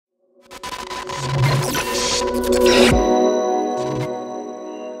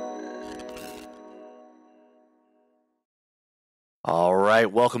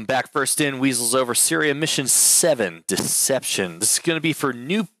right, welcome back. First in, Weasels over Syria, Mission 7, Deception. This is going to be for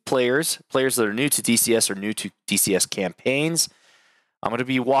new players that are new to DCS or new to DCS campaigns. I'm going to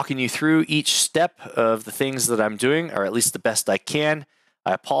be walking you through each step of the things that I'm doing, or at least the best I can.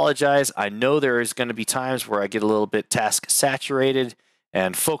 I apologize. I know there is going to be times where I get a little bit task saturated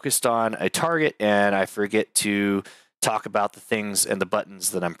and focused on a target, and I forget to talk about the things and the buttons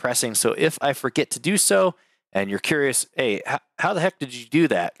that I'm pressing. So if I forget to do so, and you're curious, hey, how the heck did you do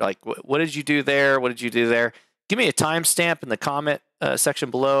that? Like, what did you do there? What did you do there? Give me a timestamp in the comment section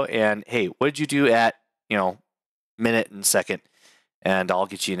below, and hey, what did you do at, minute and second? And I'll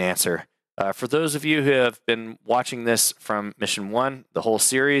get you an answer. For those of you who have been watching this from Mission 1, the whole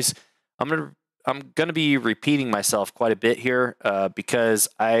series, I'm gonna be repeating myself quite a bit here because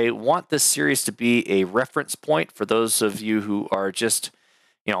I want this series to be a reference point for those of you who are just,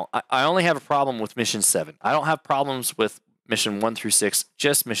 I only have a problem with Mission 7. I don't have problems with Mission 1 through 6,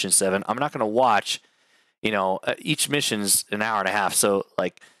 just Mission 7. I'm not going to watch, each mission's an hour and a half. So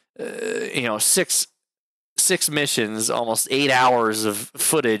like, six missions, almost 8 hours of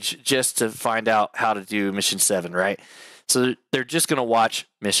footage just to find out how to do Mission 7, right? So they're just going to watch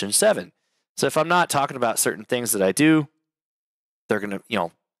Mission 7. So if I'm not talking about certain things that I do, they're going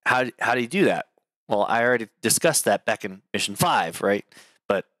to, how do you do that? Well, I already discussed that back in Mission 5, right?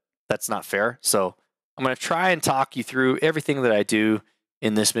 But that's not fair. So I'm going to try and talk you through everything that I do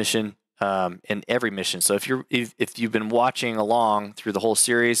in this mission, in every mission. So if you've been watching along through the whole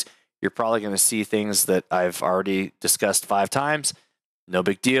series, you're probably going to see things that I've already discussed 5 times. No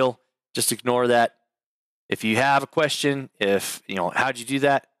big deal. Just ignore that. If you have a question, how'd you do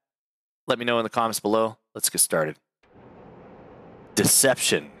that? Let me know in the comments below. Let's get started.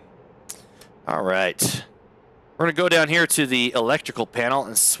 Deception. All right. We're going to go down here to the electrical panel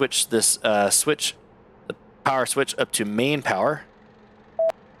and switch this the power switch up to main power.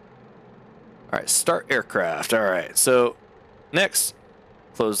 All right, start aircraft. All right, so next,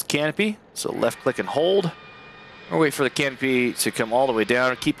 close the canopy. So left click and hold. We'll wait for the canopy to come all the way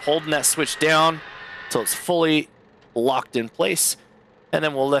down. Keep holding that switch down until it's fully locked in place. And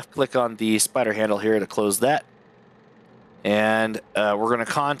then we'll left click on the spider handle here to close that. And we're going to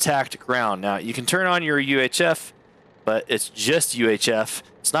contact ground. Now, you can turn on your UHF, but it's just UHF.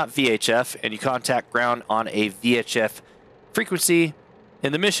 It's not VHF, and you contact ground on a VHF frequency.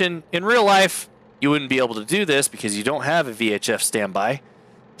 In the mission, in real life, you wouldn't be able to do this because you don't have a VHF standby.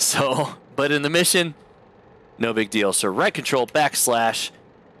 So, but in the mission, no big deal. So right control / F10,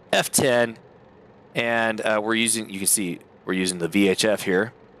 and you can see we're using the VHF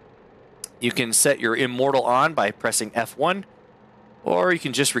here. You can set your immortal on by pressing F1, or you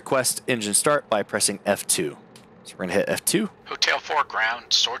can just request engine start by pressing F2. So we're going to hit F2. Hotel 4 ground,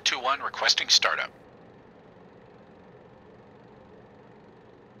 Sword 2-1 requesting startup.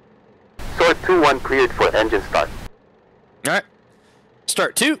 Sword 2-1 cleared for engine start. All right.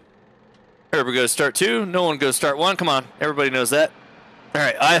 Start 2. Everybody goes start 2. No one goes start 1. Come on. Everybody knows that. All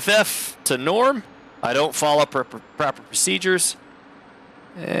right. IFF to norm. I don't follow proper procedures.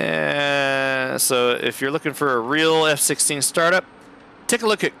 And so if you're looking for a real F-16 startup, take a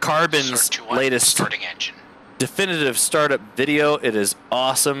look at Carbon's latest starting engine. Definitive startup video. It is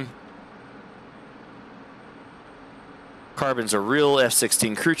awesome. Carbon's a real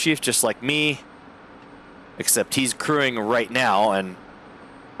F-16 crew chief, just like me, except he's crewing right now, and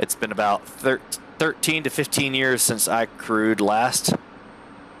it's been about 13 to 15 years since I crewed last.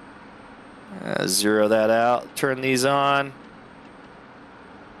 Zero that out. Turn these on.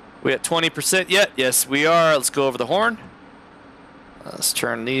 We at 20% yet? Yes, we are. Let's go over the horn. Let's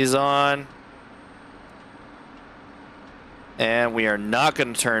turn these on. And we are not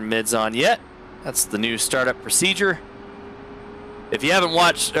going to turn mids on yet. That's the new startup procedure. If you haven't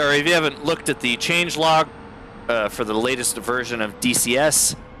watched, or if you haven't looked at the change log for the latest version of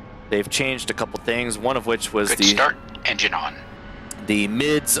DCS, they've changed a couple things. One of which was Good start, engine on. The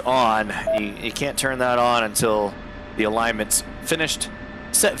mids on. You can't turn that on until the alignment's finished.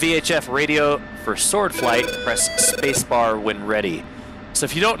 Set VHF radio for sword flight. Press spacebar when ready. So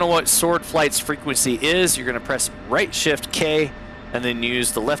if you don't know what sword flight's frequency is, you're going to press right shift K and then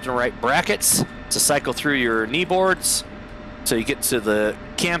use the left and right brackets to cycle through your knee boards. So you get to the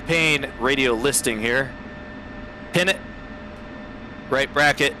campaign radio listing here. Pin it. Right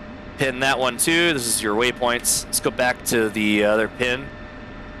bracket. Pin that one too. This is your waypoints. Let's go back to the other pin.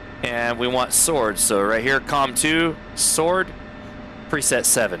 And we want sword. So right here, COM2, sword, preset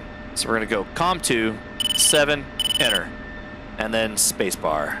 7. So we're going to go COM2, 7, enter. And then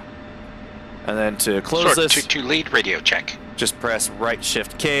spacebar. And then to close Sword this, 2-2 lead radio check. just press right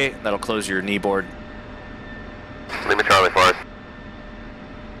shift K. That'll close your knee board. Lima Charlie for us.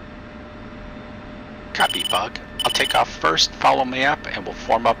 Copy, Bug. I'll take off first, follow me up, and we'll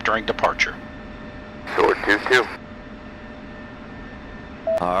form up during departure. Sword 2-2.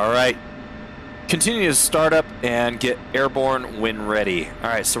 All right. Continue to start up and get airborne when ready. All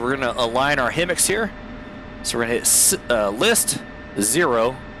right, so we're going to align our HIMICs here. So we're going to hit list,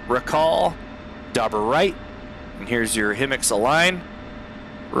 0, recall, DOGEAR right, and here's your HIMICs align.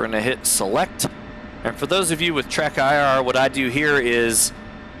 We're going to hit select. And for those of you with TrackIR, what I do here is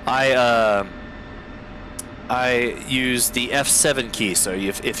I use the F7 key. So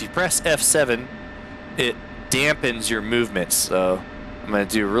if you press F7, it dampens your movements. So I'm going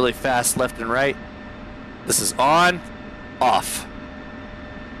to do really fast left and right. This is on, off,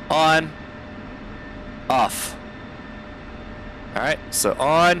 on, off. All right, so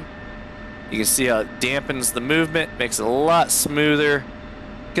on. You can see how it dampens the movement, makes it a lot smoother.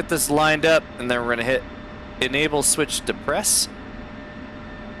 Get this lined up, and then we're going to hit enable switch to press.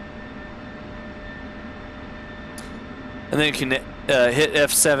 And then you can hit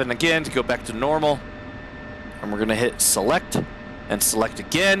F7 again to go back to normal. And we're going to hit select and select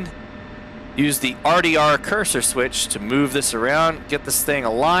again. Use the RDR cursor switch to move this around, get this thing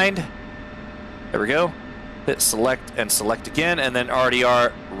aligned. There we go. Hit select and select again, and then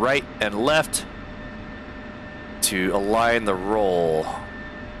RDR right and left to align the roll.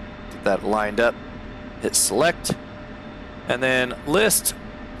 Get that lined up. Hit select, and then list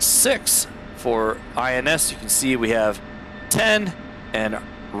 6 for INS. You can see we have 10, and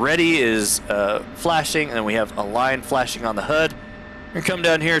ready is flashing, and then we have align flashing on the HUD. We're going to come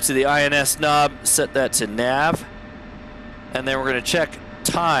down here to the INS knob, set that to nav, and then we're going to check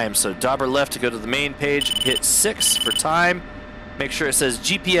time. So DOGEAR left to go to the main page, hit 6 for time. Make sure it says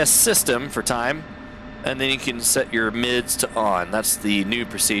GPS system for time, and then you can set your mids to on. That's the new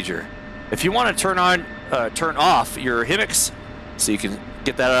procedure. If you want to turn off your HIMICs, so you can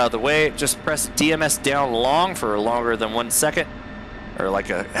get that out of the way, just press DMS down long for longer than 1 second, or like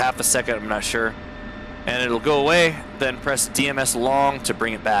a half a second, I'm not sure. And it'll go away, then press DMS long to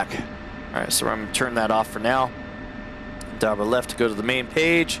bring it back. All right, so I'm gonna turn that off for now. DOGEAR left to go to the main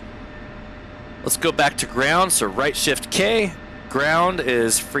page. Let's go back to ground, so right shift K. Ground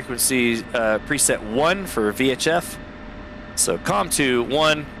is frequency preset 1 for VHF. So COM2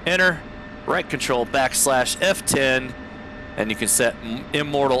 1, enter, right control backslash F10, and you can set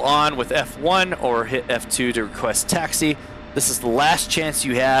Immortal on with F1 or hit F2 to request taxi. This is the last chance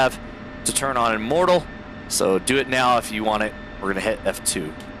you have to turn on Immortal, so do it now if you want it. We're going to hit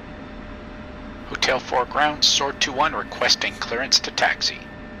F2. Hotel 4 ground, Sword 2-1 requesting clearance to taxi.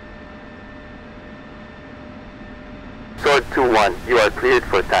 Sword 2-1, you are cleared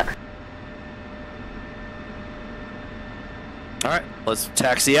for taxi. All right, let's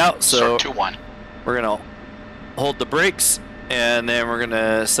taxi out. So Sword 2-1. we're going to hold the brakes, and then we're going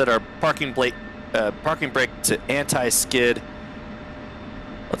to set our parking brake to anti-skid.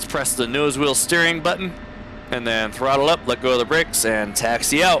 Let's press the nose wheel steering button, and then throttle up, let go of the brakes, and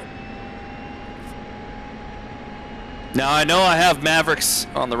taxi out. Now I know I have Mavericks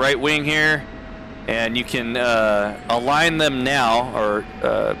on the right wing here, and you can align them now, or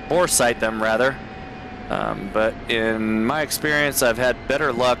bore sight them rather. But in my experience, I've had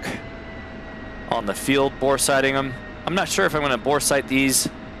better luck on the field bore sighting them. I'm not sure if I'm going to bore sight these.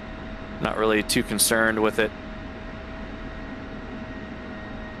 Not really too concerned with it.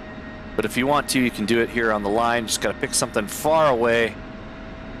 But if you want to, you can do it here on the line. Just got to pick something far away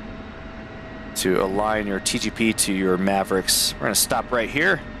to align your TGP to your Mavericks. We're going to stop right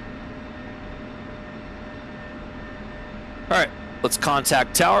here. All right, let's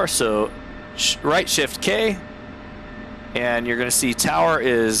contact tower. So right shift K, and you're going to see tower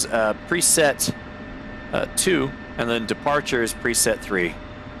is preset 2, and then departure is preset 3.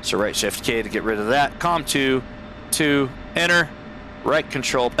 So right shift K to get rid of that. COM2, 2, enter. Right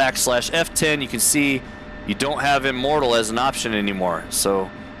control backslash F10. You can see you don't have Immortal as an option anymore.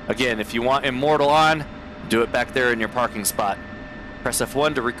 So again, if you want Immortal on, do it back there in your parking spot. Press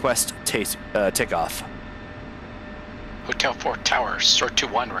F1 to request takeoff. Hotel 4 tower, Sword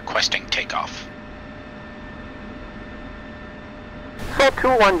 2-1 requesting takeoff. Sword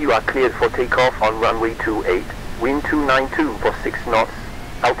 2-1, you are cleared for takeoff on runway 28. Wind 292 for 6 knots.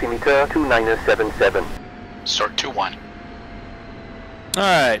 Altimeter 2977. Sword 2-1.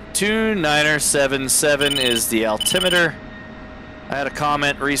 Alright, 2977 is the altimeter. I had a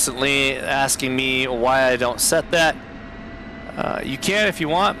comment recently asking me why I don't set that. You can if you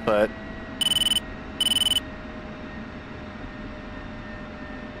want, but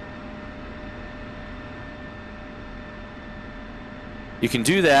you can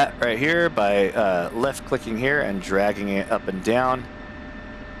do that right here by left clicking here and dragging it up and down.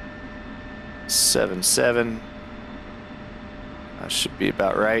 7.7. That should be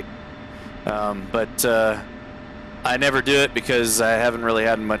about right. But I never do it because I haven't really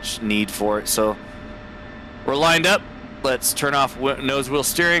had much need for it. So we're lined up. Let's turn off nose wheel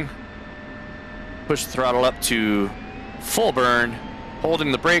steering. Push the throttle up to full burn.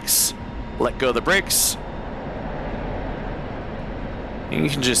 Holding the brakes. Let go of the brakes. And you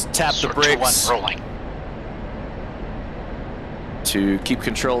can just tap the brakes rolling to keep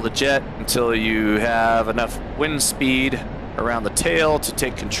control of the jet until you have enough wind speed around the tail to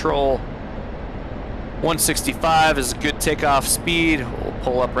take control. 165 is a good takeoff speed. We'll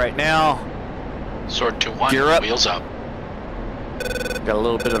pull up right now. Sword 2-1, gear up. wheels up. Got a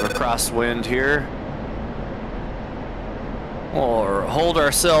little bit of a crosswind here. We'll hold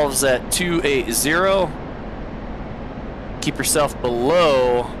ourselves at 280. Keep yourself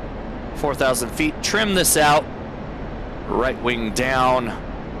below 4,000 feet. Trim this out. Right wing down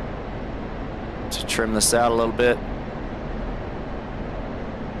to trim this out a little bit.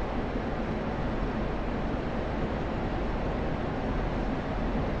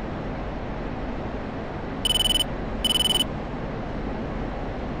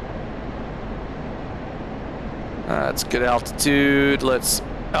 That's good altitude. Let's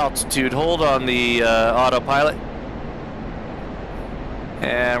altitude hold on the autopilot.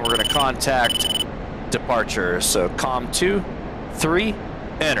 And we're going to contact departure. So COM 2, 3,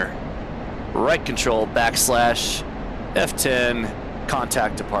 enter. Right control /F10,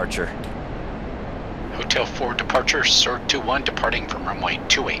 contact departure. Hotel 4 departure, Sword 2-1 departing from runway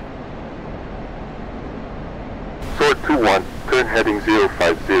 28. Sword 2-1, turn heading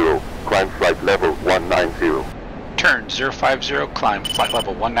 050, climb flight level 190. Turn 050, climb flight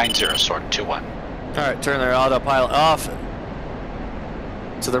level 190, Sword 2-1. Alright, turn their autopilot off.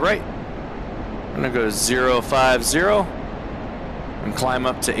 To the right. I'm going to go 050 and climb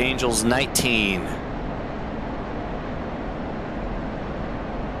up to Angels 19.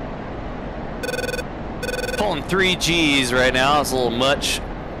 Pulling 3 Gs right now. It's a little much.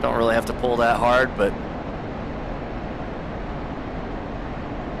 Don't really have to pull that hard, but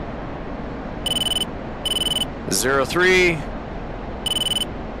Zero 03,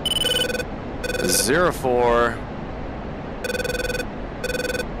 04,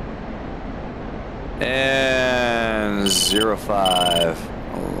 and 05.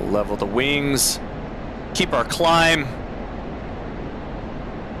 We'll level the wings, keep our climb.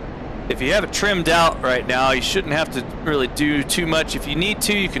 If you have it trimmed out right now, you shouldn't have to really do too much. If you need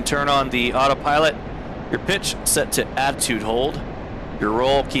to, you can turn on the autopilot. Your pitch set to attitude hold. Your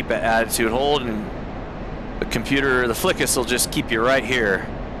roll, keep at attitude hold, and the computer, the Flickus will just keep you right here.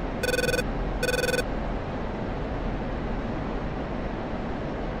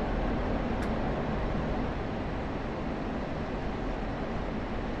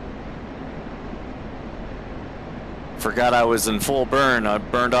 Forgot I was in full burn. I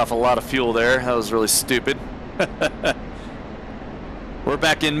burned off a lot of fuel there. That was really stupid. We're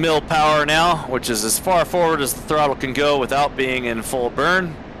back in mill power now, which is as far forward as the throttle can go without being in full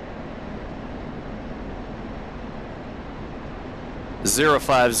burn.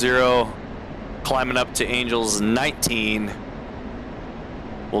 050, climbing up to Angels 19.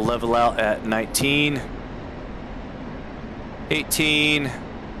 We'll level out at 19, 18,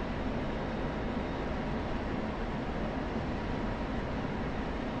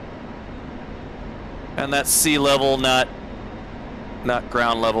 and that's sea level, not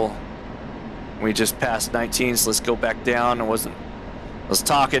ground level. We just passed 19, so let's go back down. I was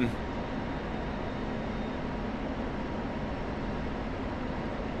talking.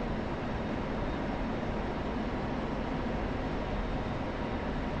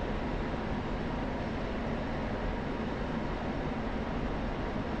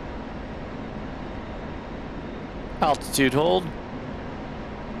 Altitude hold.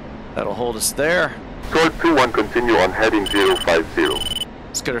 That'll hold us there. Sword 2-1, continue on heading 050.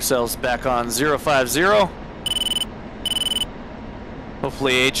 Let's get ourselves back on 050.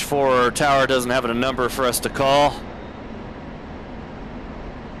 Hopefully H4 tower doesn't have a number for us to call.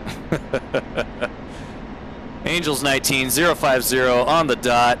 Angels 19, 050 on the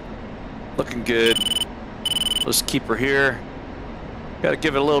dot. Looking good. Let's keep her here. Got to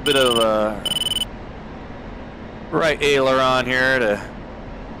give it a little bit of a right aileron here to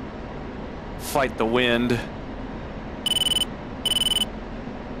fight the wind.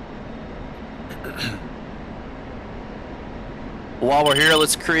 While we're here,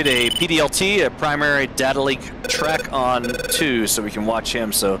 let's create a PDLT, a primary data link track on 2, so we can watch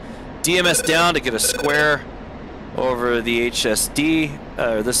him. So DMS down to get a square over the HSD,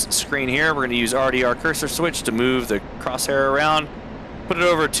 this screen here. We're going to use RDR cursor switch to move the crosshair around. Put it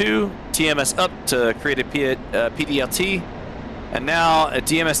over to TMS up to create a PDLT. And now a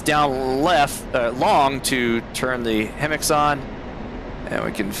DMS down left, long to turn the HEMIX on. And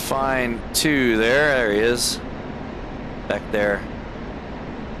we can find 2 there. There he is. Back there.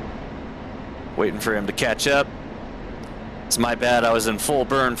 Waiting for him to catch up. It's my bad, I was in full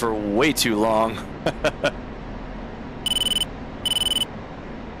burn for way too long.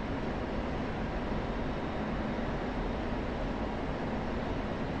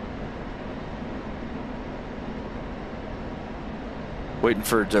 Waiting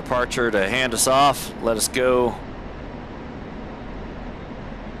for departure to hand us off, let us go.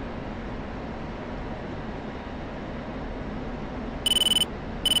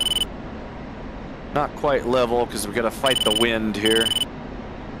 Not quite level because we got to fight the wind here.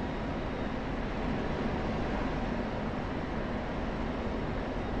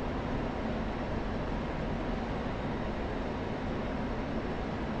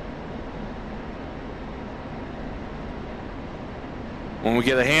 When we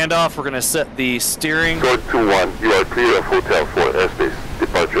get a handoff, we're going to set the steering. Escort 2-1, you are clear of Hotel 4 airspace.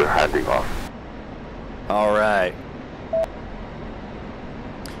 Departure handing off. All right.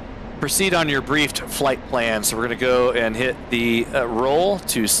 Proceed on your briefed flight plan. So we're going to go and hit the roll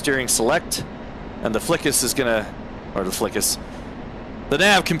to steering select. And the Flickus is going to, or the Flickus, the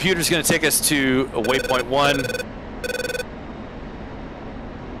nav computer is going to take us to waypoint 1.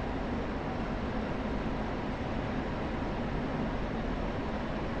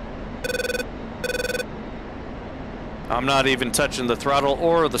 I'm not even touching the throttle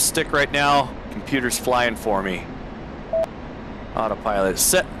or the stick right now. Computer's flying for me. Autopilot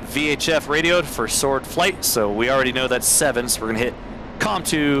set VHF radioed for soared flight, so we already know that's 7, so we're gonna hit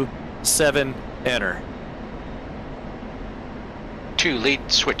COM2 7 enter. 2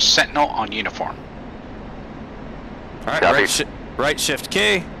 lead switch Sentinel on uniform. All right, right shift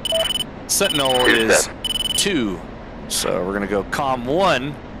K. Sentinel is 2, so we're gonna go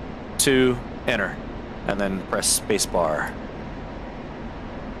COM1 2 enter. And then press spacebar.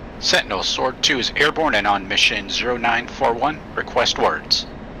 Sentinel, Sword 2 is airborne and on mission 0941. Request words.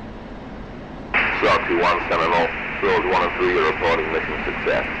 Sword 2-1, Sentinel. Sword 1 and 3 are reporting mission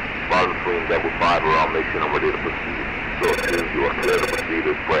success. Spartan 3 and Devil 5 are on mission and ready to proceed. Sword 2, you are clear to proceed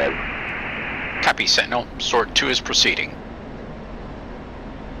as planned. Copy, Sentinel. Sword 2 is proceeding.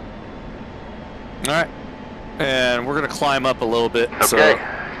 Alright. And we're going to climb up a little bit. Okay. So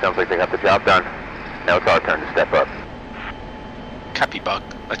sounds like they got the job done. Now it's our turn to step up. Copy, Bug.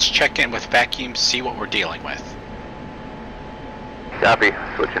 Let's check in with vacuum, see what we're dealing with. Copy.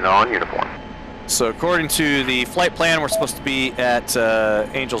 Switching on uniform. So according to the flight plan, we're supposed to be at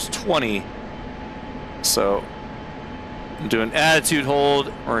Angels 20. So I'm doing attitude hold.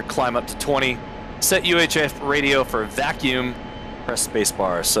 We're going to climb up to 20. Set UHF radio for vacuum. Press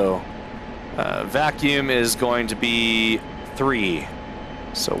spacebar. So vacuum is going to be 3.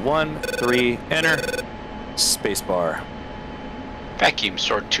 So 1, 3, enter, spacebar. Vacuum,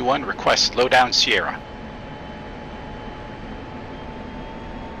 Sword 2-1, request lowdown Sierra.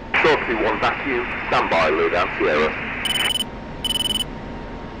 Sword 2-1, vacuum, standby, lowdown Sierra.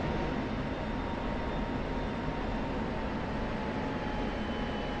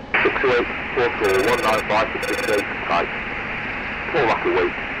 Portal 195 to 68 type. Pull back away,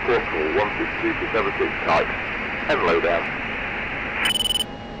 portal 162 to 76 type. And lowdown.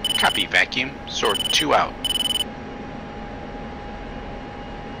 Copy, vacuum. Sword 2 out.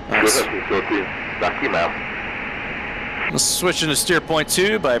 Vacuum out. Let's switch into steer point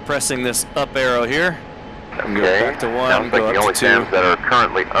 2 by pressing this up arrow here. Okay. Go back to 1, Sounds go like the up only to 2. stands that are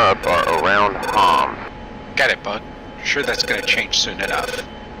currently up are around Homs. Got it, Bug. Sure that's gonna change soon enough.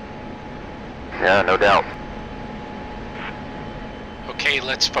 Yeah, no doubt. Okay,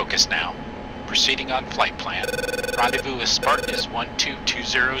 let's focus now. Proceeding on flight plan. Rendezvous with Spartan is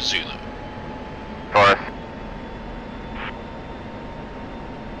 1220 Zulu. Forest.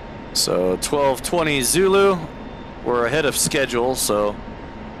 So 1220 Zulu. We're ahead of schedule, so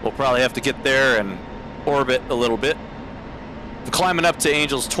we'll probably have to get there and orbit a little bit. We're climbing up to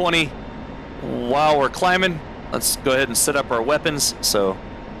Angels 20. While we're climbing, let's go ahead and set up our weapons. So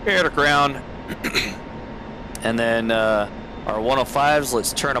air to ground. And then our 105s,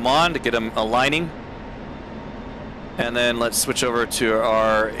 let's turn them on to get them aligning. And then let's switch over to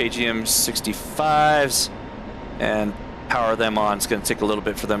our AGM 65s and power them on. It's going to take a little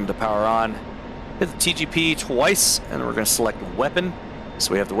bit for them to power on. Hit the TGP twice, and we're going to select weapon.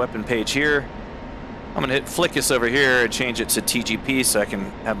 So we have the weapon page here. I'm going to hit Flickus over here and change it to TGP so I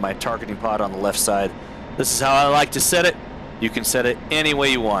can have my targeting pod on the left side. This is how I like to set it. You can set it any way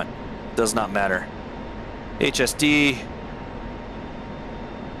you want. It does not matter. HSD.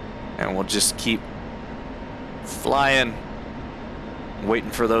 And we'll just keep flying,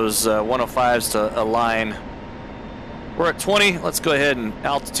 waiting for those 105s to align. We're at 20. Let's go ahead and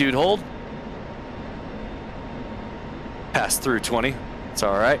altitude hold. Pass through 20. It's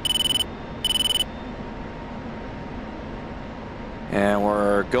all right. And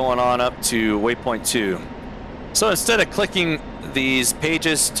we're going on up to waypoint 2. So instead of clicking these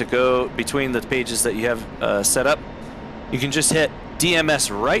pages to go between the pages that you have set up, you can just hit DMS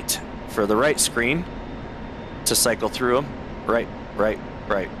right for the right screen to cycle through them. Right, right,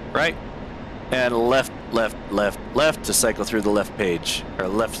 right, right. And left, left, left, left to cycle through the left page, or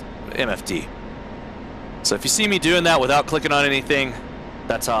left MFD. So if you see me doing that without clicking on anything,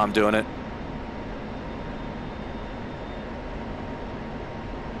 that's how I'm doing it.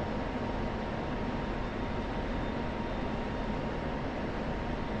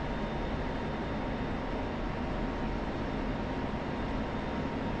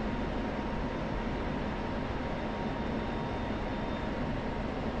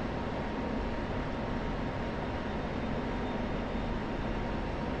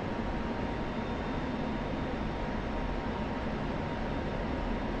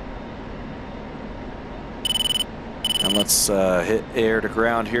 And let's hit air to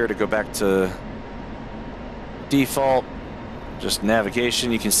ground here to go back to default. Just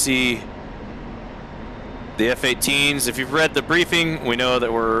navigation. You can see the F-18s. If you've read the briefing, we know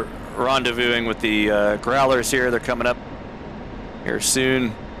that we're rendezvousing with the Growlers here. They're coming up here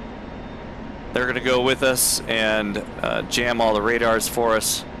soon. They're going to go with us and jam all the radars for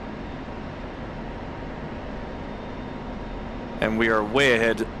us. And we are way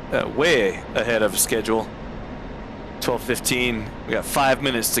ahead of schedule. 12:15. We got 5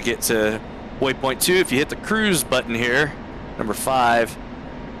 minutes to get to waypoint 2. If you hit the cruise button here, number 5,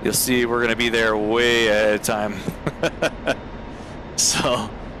 you'll see we're going to be there way ahead of time. So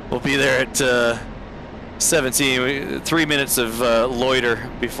we'll be there at 17. 3 minutes of loiter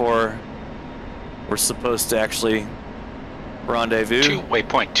before we're supposed to actually rendezvous.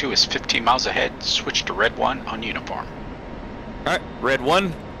 Waypoint 2 is 15 miles ahead. Switch to red 1 on uniform. All right, red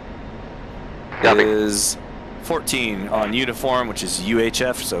 1 is 14 on uniform, which is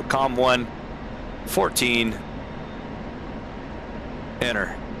UHF, so COM 1, 14,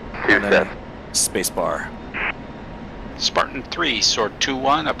 enter, and then spacebar. Spartan 3, Sword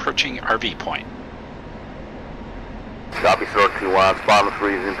 2-1, approaching RV point. Copy, Sword 2-1, Spartan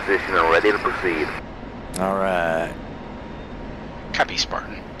 3 is in position and ready to proceed. All right. Copy,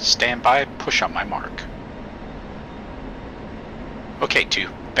 Spartan. Stand by, push on my mark. Okay, 2,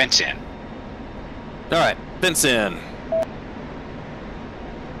 vents in. All right, vents in.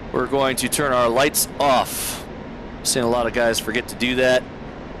 We're going to turn our lights off. I've seen a lot of guys forget to do that.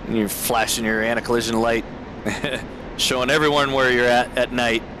 And you're flashing your anti-collision light, showing everyone where you're at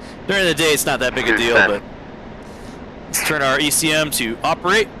night. During the day, it's not that big a deal, but let's turn our ECM to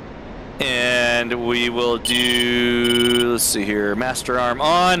operate. And we will do, let's see here, master arm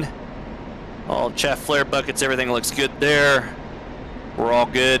on. All chaff flare buckets, everything looks good there. We're all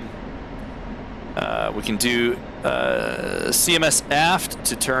good. We can do CMS aft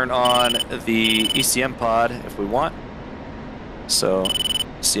to turn on the ECM pod if we want. So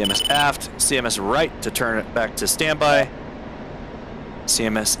CMS aft, CMS right to turn it back to standby.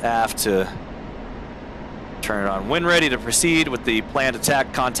 CMS aft to turn it on when ready to proceed with the planned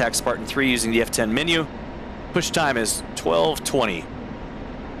attack. Contact Spartan 3 using the F10 menu. Push time is 12:20.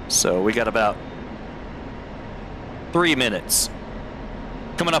 So we got about 3 minutes.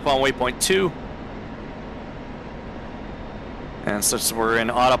 Coming up on waypoint 2. And since we're in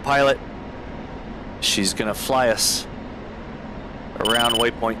autopilot, she's gonna fly us around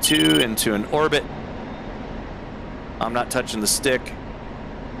waypoint 2 into an orbit. I'm not touching the stick.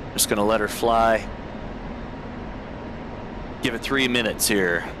 Just gonna let her fly. Give it 3 minutes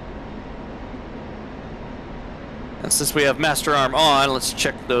here. And since we have master arm on, let's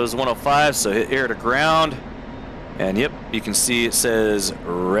check those 105s. So hit air to ground. And yep, you can see it says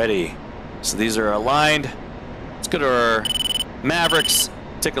ready. So these are aligned. Let's go to our Mavericks,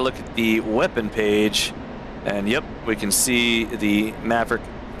 take a look at the weapon page, and yep, we can see the Maverick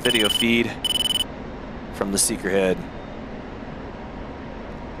video feed from the seeker head.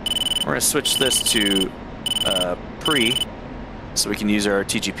 We're going to switch this to pre, so we can use our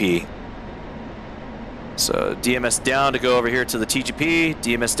TGP. So DMS down to go over here to the TGP,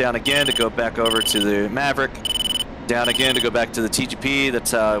 DMS down again to go back over to the Maverick, down again to go back to the TGP.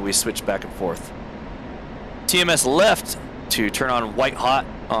 That's how we switch back and forth. TMS left to turn on white hot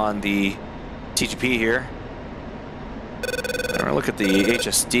on the TGP here. We're gonna look at the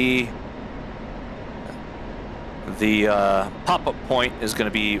HSD. The pop-up point is going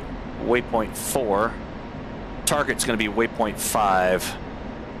to be waypoint 4. Target's going to be waypoint 5.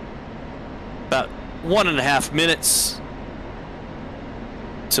 About 1.5 minutes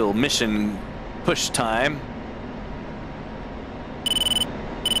till mission push time.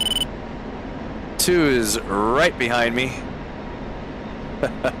 2 is right behind me.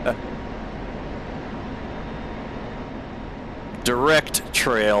 Direct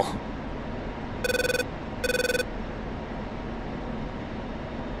trail.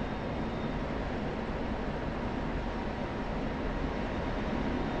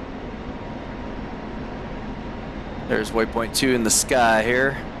 There's waypoint 2 in the sky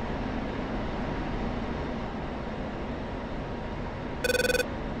here.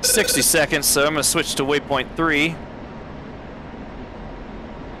 "60 seconds, so I'm going to switch to waypoint 3.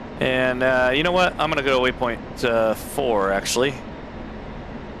 And you know what? I'm going to go to waypoint 4, actually.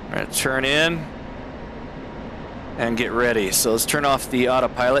 I'm going to turn in and get ready. So let's turn off the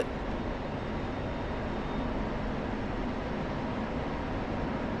autopilot.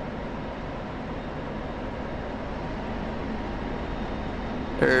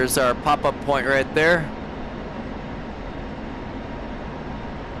 There's our pop-up point right there.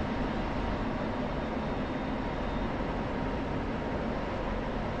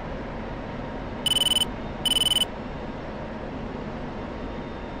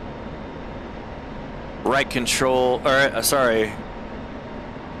 Right control, or sorry.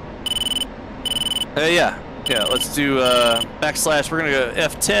 Yeah, let's do backslash. We're gonna go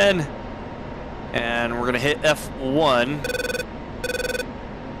F10 and we're gonna hit F1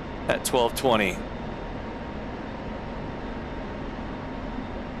 at 12:20.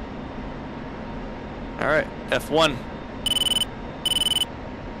 All right, F1.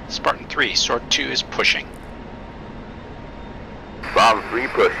 Spartan 3, Sword 2 is pushing. Spartan 3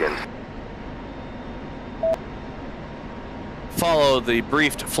 pushing. Follow the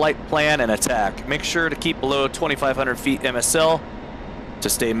briefed flight plan and attack. Make sure to keep below 2,500 feet MSL to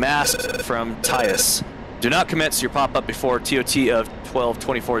stay masked from Tyus. Do not commence your pop-up before TOT of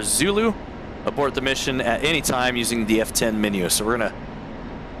 1224 Zulu. Abort the mission at any time using the F10 menu. So we're gonna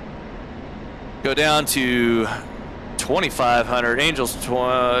go down to 2,500 Angels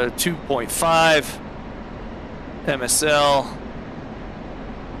 2.5 MSL.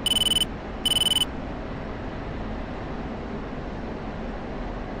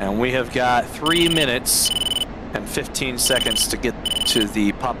 And we have got 3 minutes and 15 seconds to get to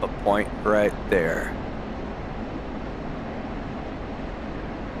the pop-up point right there.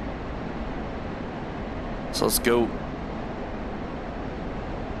 So let's go.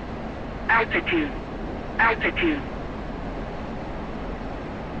 Altitude. Altitude.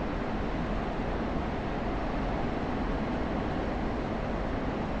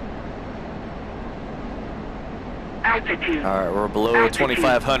 Altitude. All right, we're below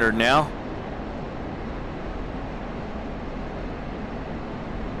 2,500 now.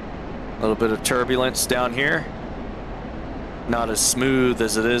 A little bit of turbulence down here. Not as smooth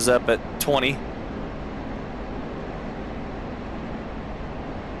as it is up at 20.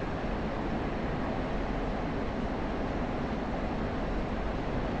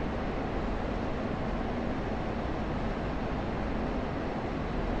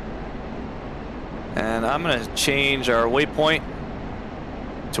 And I'm going to change our waypoint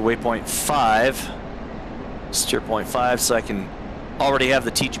to waypoint 5, steer point 5, so I can already have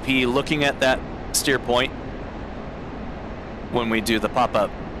the TGP looking at that steer point when we do the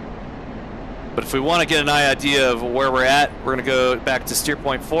pop-up. But if we want to get an idea of where we're at, we're going to go back to steer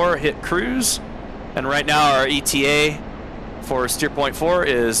point 4, hit cruise, and right now our ETA for steer point 4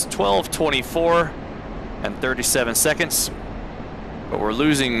 is 12:24 and 37 seconds, but we're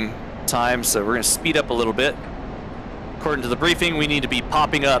losing time, so we're going to speed up a little bit. According to the briefing, we need to be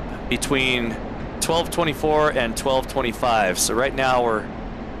popping up between 12:24 and 12:25. So right now we're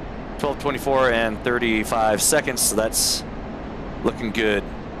 12:24 and 35 seconds, so that's looking good.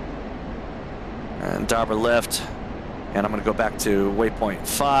 And Dauber left, and I'm going to go back to waypoint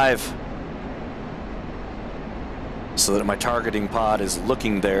 5 so that my targeting pod is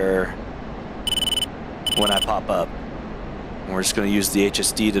looking there when I pop up. And we're just going to use the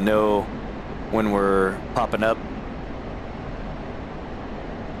HSD to know when we're popping up.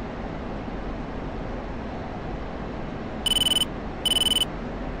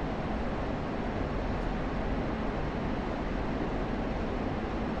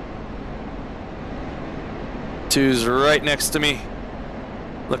 Two's right next to me,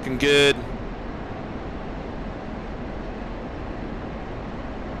 looking good.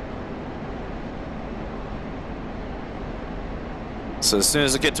 So as soon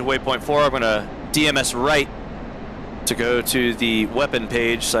as I get to waypoint 4, I'm going to DMS right to go to the weapon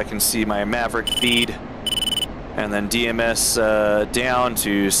page so I can see my Maverick feed, and then DMS down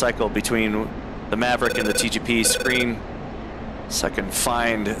to cycle between the Maverick and the TGP screen so I can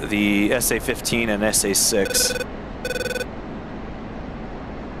find the SA15 and SA6.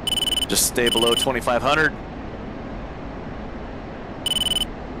 Just stay below 2500.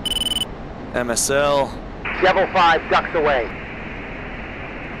 MSL. Devil 5 ducks away.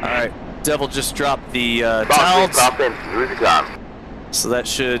 Alright, Devil just dropped the TELs, so that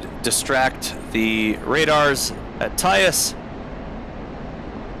should distract the radars at Tyus.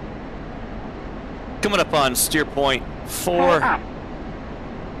 Coming up on steer point 4.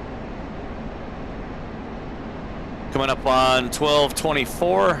 Coming up on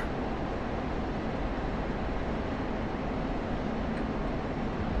 1224.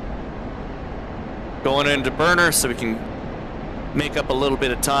 Going into burner so we can make up a little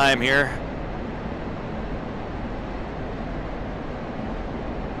bit of time here.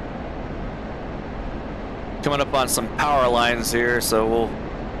 Coming up on some power lines here, so we'll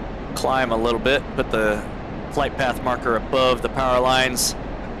climb a little bit, put the flight path marker above the power lines.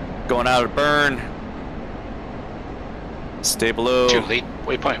 Going out of burn. Stay below. 2 lead,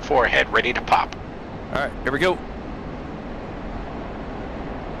 waypoint 4 ahead, ready to pop. All right, here we go.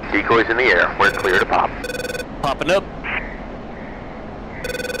 Decoys in the air. We're clear to pop. Popping up.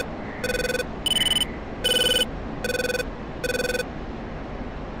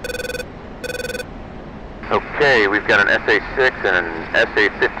 Okay, we've got an SA6 and an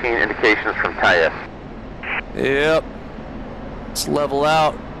SA15 indications from Tyus. Yep. Let's level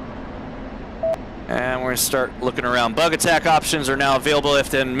out. And we're going to start looking around. Bug attack options are now available. If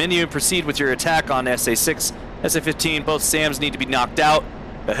then menu, proceed with your attack on SA6, SA15. Both SAMs need to be knocked out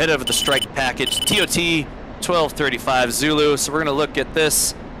ahead of the strike package. TOT 1235 Zulu. So we're going to look at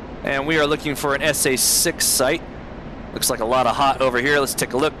this, and we are looking for an SA6 site. Looks like a lot of hot over here. Let's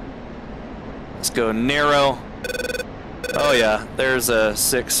take a look. Let's go narrow. Oh yeah, there's a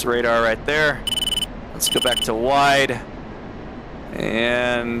 6 radar right there. Let's go back to wide.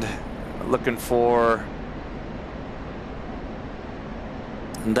 And looking for,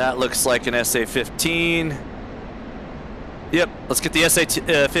 and that looks like an SA15. Yep, let's get the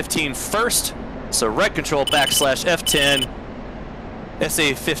SA15 first. So right control backslash F10,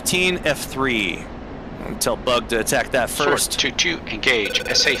 SA15 F3. I'll tell Bug to attack that first. Sword 2-2, engage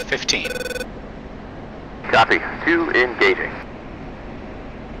SA15. Copy. 2 engaging.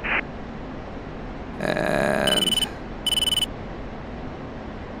 And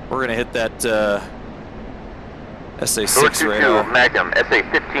we're gonna hit that SA6 Sword 2-2, radar. Magnum,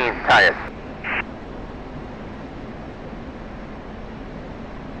 SA15 Tyus.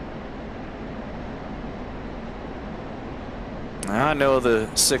 I know the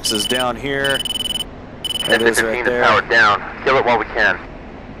 6 is down here. It is SA15 right is there. powered down. Kill it while we can.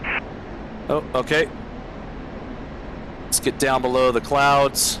 Oh, okay. Let's get down below the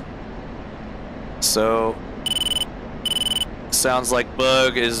clouds. So, sounds like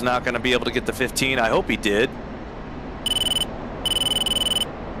Bug is not going to be able to get the 15. I hope he did.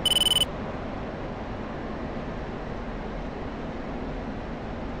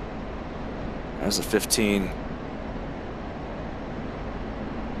 There's a 15.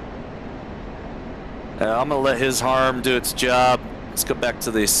 I'm going to let his harm do its job. Let's go back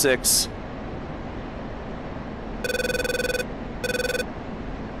to the 6.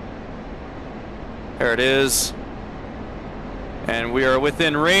 There it is. And we are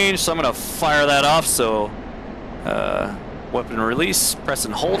within range, so I'm going to fire that off. So, weapon release, press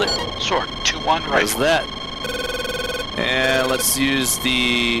and hold it. Sword 2-1, There's rifle. that. And let's use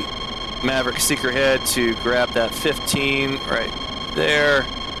the Maverick Seeker Head to grab that 15 right there.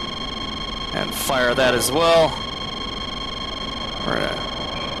 And fire that as well. We're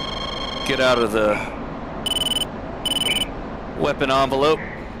gonna get out of the weapon envelope.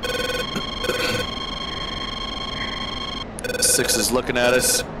 6 is looking at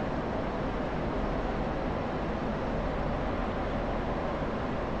us.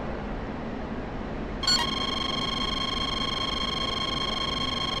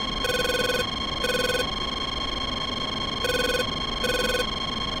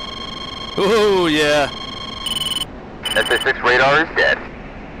 Oh yeah. SA6 radar is dead.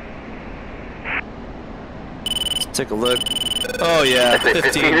 Let's take a look. Oh yeah, SA15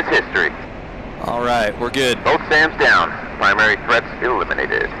 15. is history. All right, we're good. Both SAMs down. Primary threats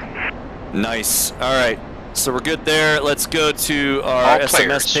eliminated. Nice. All right, so we're good there. Let's go to our All SMS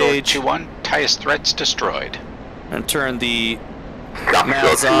players, Sword page 2-1, Tyus threats destroyed. and turn the Copy,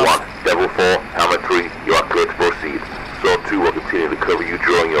 Mavs Sword off. 2-1, Devil 4, Hammer 3, you are clear to proceed. Sword 2 will continue to cover you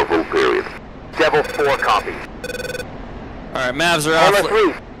during your hold period. Devil 4, copy. Alright, Mavs are Hammer off.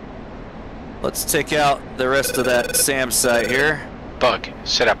 3. Let's take out the rest of that SAM site here. Bug,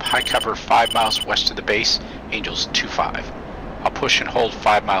 set up high cover 5 miles west of the base, Angels 2-5. I'll push and hold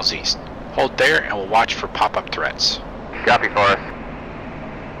 5 miles east. Hold there and we'll watch for pop-up threats. Copy for us.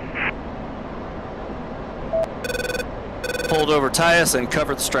 Hold over Tyus and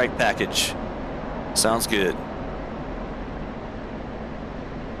cover the strike package. Sounds good.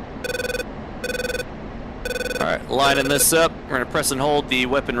 Alright, lining this up. We're going to press and hold the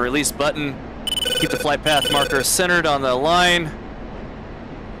weapon release button. Keep the flight path marker centered on the line.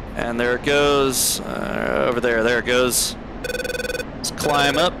 And there it goes. Over there, there it goes. Let's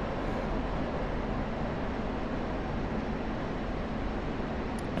climb up.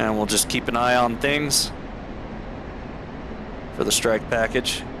 And we'll just keep an eye on things for the strike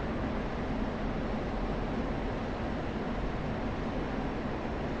package.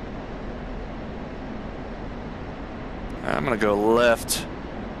 I'm gonna go left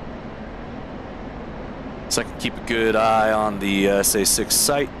so I can keep a good eye on the SA6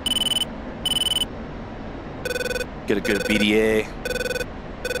 site. Get a good BDA.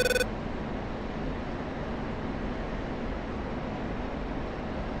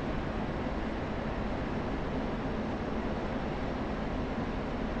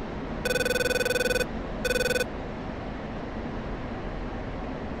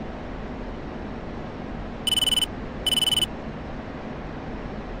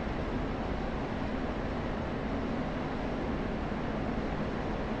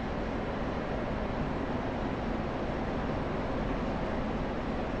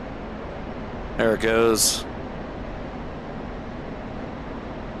 There it goes.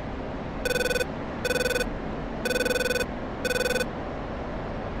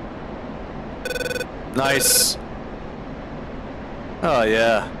 Nice. Oh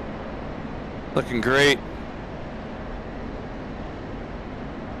yeah. Looking great.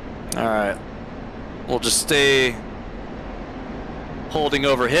 All right. We'll just stay holding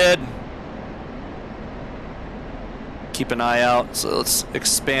overhead. Keep an eye out. So let's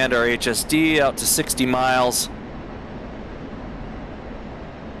expand our HSD out to 60 miles.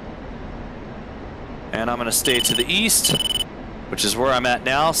 And I'm going to stay to the east, which is where I'm at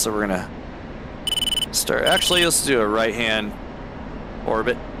now. So we're going to start. Actually, let's do a right-hand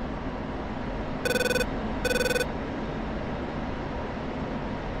orbit.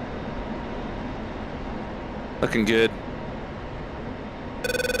 Looking good.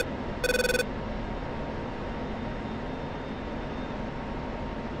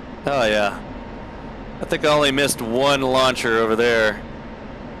 Oh yeah. I think I only missed one launcher over there.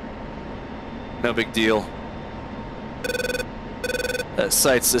 No big deal. That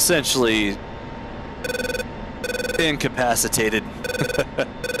site's essentially incapacitated. A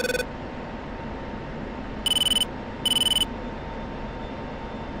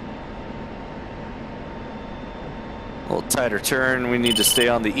little tighter turn. We need to stay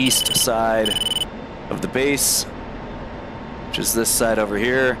on the east side of the base, which is this side over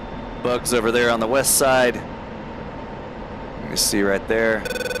here. Bugs over there on the west side. You can see right there.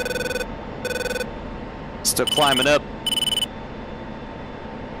 Still climbing up.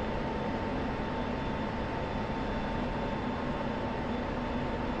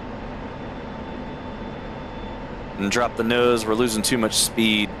 And drop the nose. We're losing too much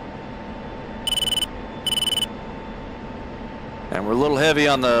speed. And we're a little heavy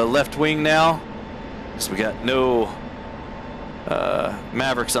on the left wing now. So we got no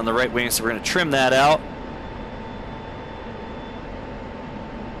Mavericks on the right wing, so we're going to trim that out.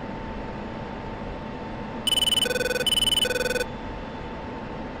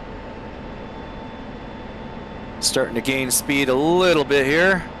 Starting to gain speed a little bit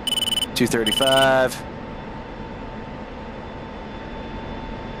here. 235.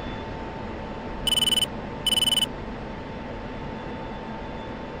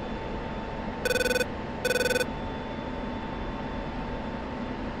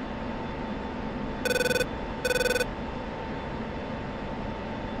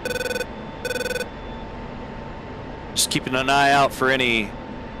 Keeping an eye out for any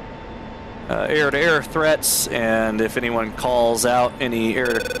air-to-air threats, and if anyone calls out any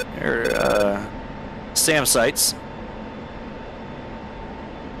air SAM sites.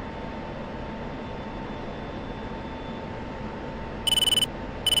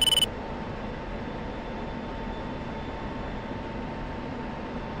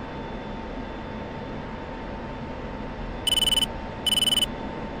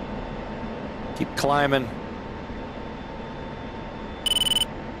 Keep climbing.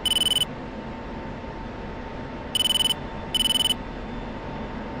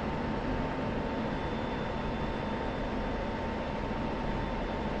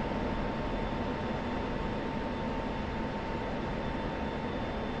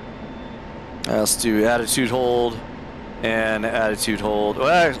 Let's do attitude hold and attitude hold.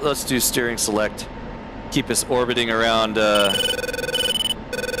 Well, let's do steering select. Keep us orbiting around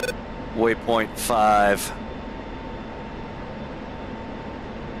waypoint 5.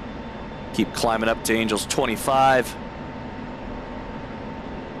 Keep climbing up to Angels 25.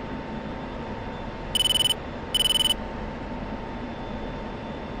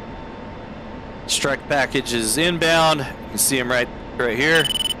 Strike package is inbound. You can see them right here.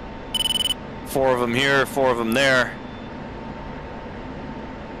 4 of them here, 4 of them there.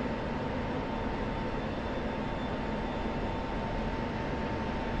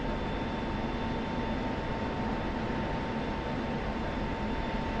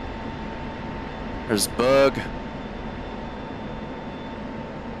 There's Bug.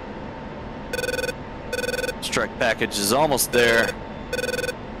 Strike package is almost there.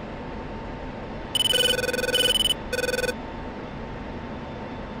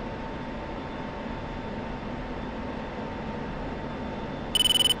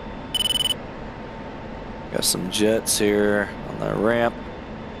 Got some jets here on the ramp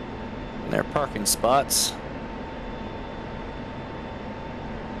and their parking spots.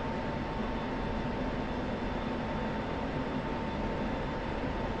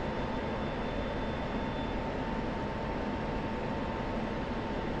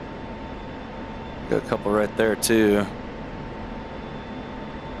 Got a couple right there too.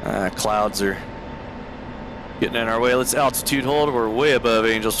 Clouds are getting in our way. Let's altitude hold. We're way above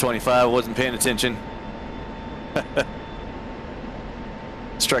Angels 25. Wasn't paying attention.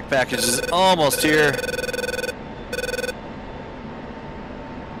 Strike package is almost here.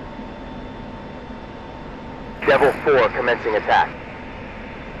 Devil 4 commencing attack.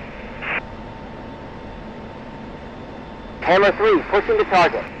 Hammer 3 pushing to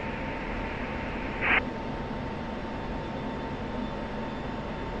target.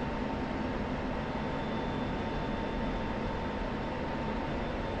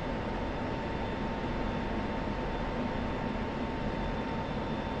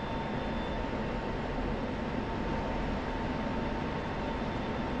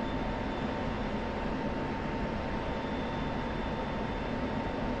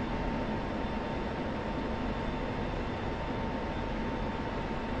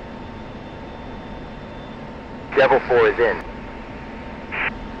 Devil 4 is in.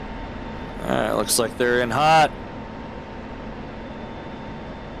 Alright, looks like they're in hot.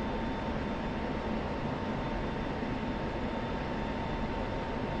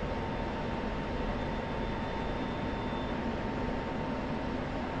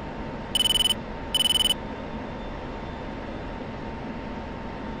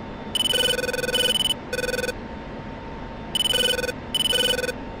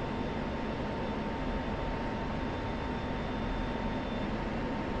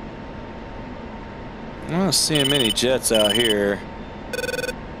 I'm not seeing many jets out here.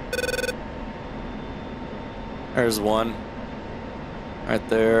 There's one right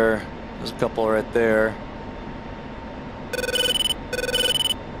there. There's a couple right there.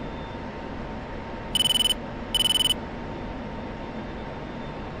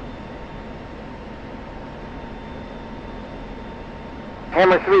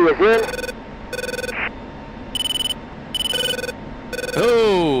 Hammer 3 is in.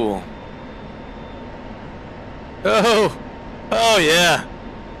 Oh! Oh! Oh yeah!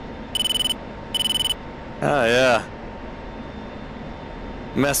 Oh yeah!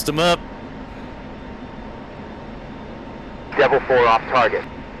 Messed him up. Devil 4 off target.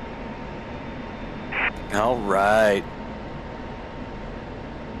 All right.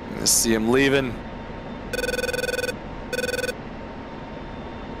 Let's see him leaving.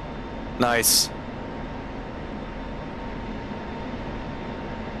 Nice.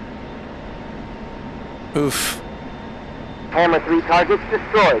 Oof. Hammer 3 targets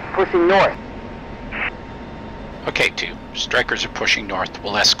destroyed, pushing north. Okay, 2. Strikers are pushing north.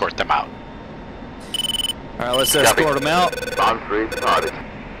 We'll escort them out. All right, let's escort them out. Bomb 3 started.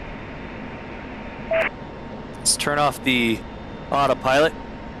 Let's turn off the autopilot.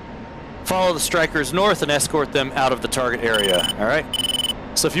 Follow the strikers north and escort them out of the target area. All right.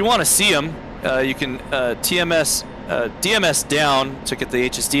 So if you want to see them, you can DMS down to get the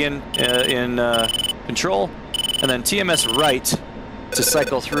HSD in control, and then TMS right to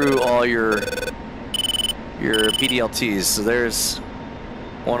cycle through all your PDLTs. So there's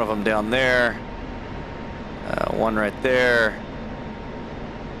one of them down there, one right there.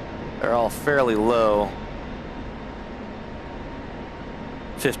 They're all fairly low.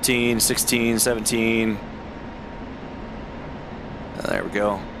 15, 16, 17. There we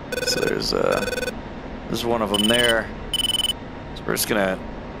go. So there's one of them there. So we're just gonna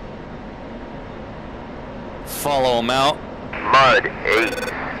Follow them out. Mud 8.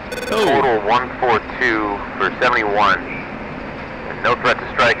 Oh. Total 142 for 71. And no threat to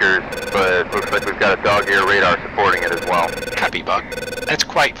strikers, but looks like we've got a DOGEAR radar supporting it as well. Copy, Bug. That's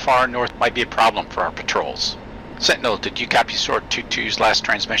quite far north, might be a problem for our patrols. Sentinel, did you copy Sword 2-2's last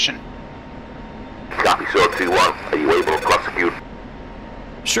transmission? Copy, Sword 2-1. Are you able to prosecute?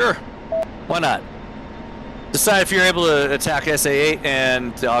 Sure. Why not? Decide if you're able to attack SA8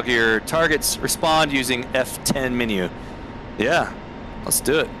 and DOGEAR targets. Respond using F10 menu. Yeah, let's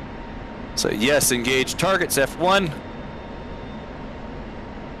do it. So yes, engage targets, F1.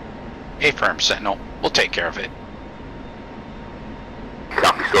 Affirm, Sentinel. We'll take care of it.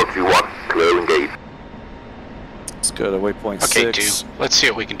 Copy, Sword 2-1. Clear, engage. Let's go to waypoint Okay, 6. 2. Let's see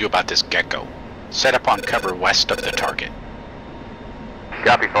what we can do about this gecko. Set up on cover west of the target.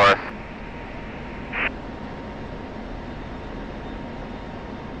 Copy, Forrest.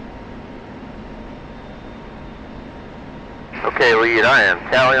 Okay, lead, I am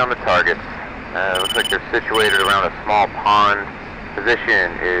tally on the targets. Looks like they're situated around a small pond.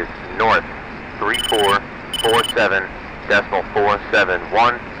 Position is north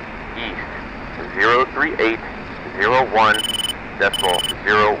 3447.471, east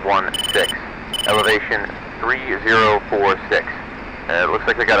 03801.016, elevation 3046. It looks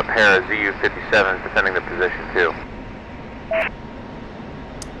like they got a pair of ZU-57s defending the position too.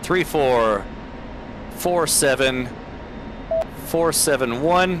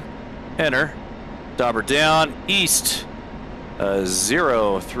 3447.471. Enter. Dauber down. East.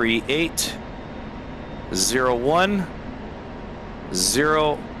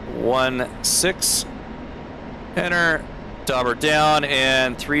 03801.016. Enter. Dauber down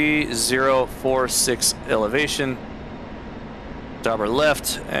and 3046 elevation. Dauber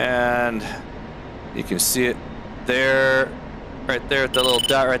left, and you can see it there, right there at the little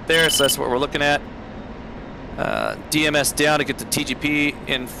dot right there. So that's what we're looking at. DMS down to get the TGP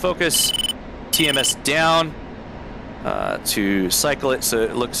in focus. TMS down to cycle it so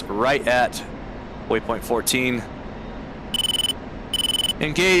it looks right at waypoint 14.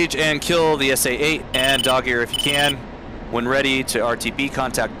 Engage and kill the SA8 and DOGEAR if you can. When ready to RTB,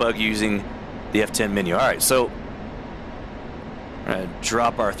 contact Bug using the F10 menu. All right, so we're gonna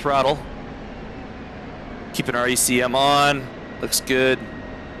drop our throttle. Keeping our ECM on. Looks good.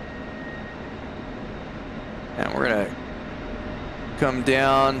 And we're gonna come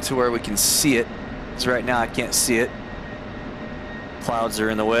down to where we can see it. Because right now I can't see it. Clouds are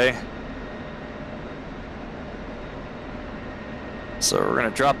in the way. So we're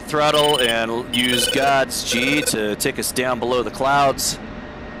gonna drop the throttle and use God's G to take us down below the clouds.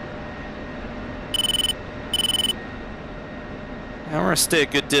 And we're gonna stay a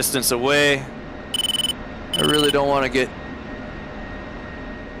good distance away. I really don't want to get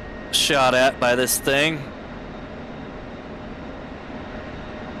shot at by this thing.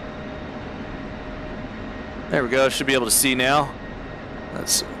 There we go, should be able to see now.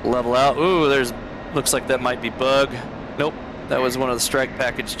 Let's level out. Ooh, there's, looks like that might be Bug. Nope, that was one of the strike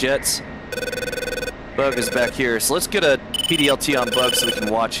package jets. Bug is back here. So let's get a PDLT on Bug so we can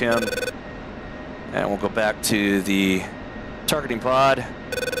watch him. And we'll go back to the targeting pod.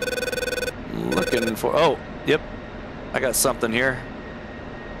 Looking for, oh, yep, I got something here.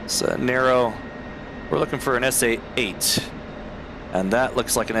 It's a narrow, we're looking for an SA8. And that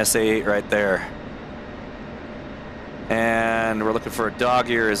looks like an SA8 right there. And we're looking for a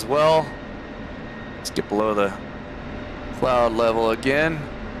DOGEAR as well. Let's get below the cloud level again.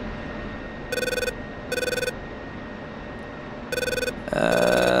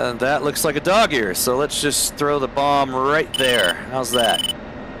 That looks like a DOGEAR, so let's just throw the bomb right there. How's that?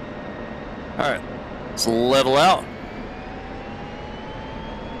 All right, let's level out.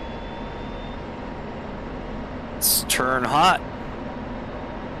 Let's turn hot.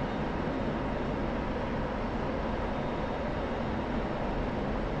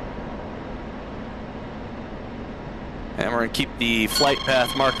 And we're gonna keep the flight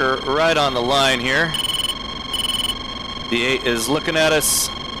path marker right on the line here. The 8 is looking at us.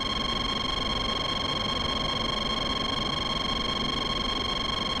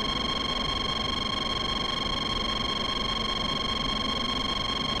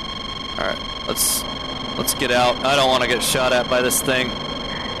 All right, let's get out. I don't want to get shot at by this thing.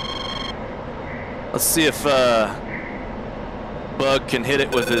 Let's see if Bug can hit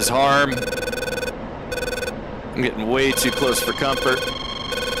it with his harm. I'm getting way too close for comfort.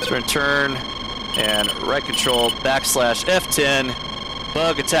 So we're gonna turn and right control backslash F10.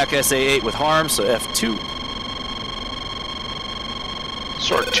 Bug attack SA8 with harm, so F2.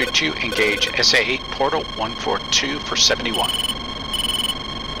 Sword 2-2, engage SA8 portal 142 for 71.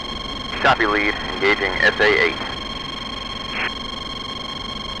 Copy lead, engaging SA8.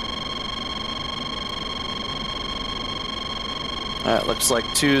 Alright, looks like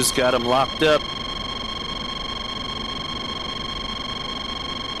 2's got him locked up.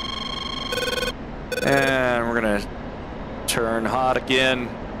 And we're gonna turn hot again.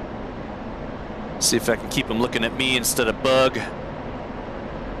 See if I can keep him looking at me instead of Bug.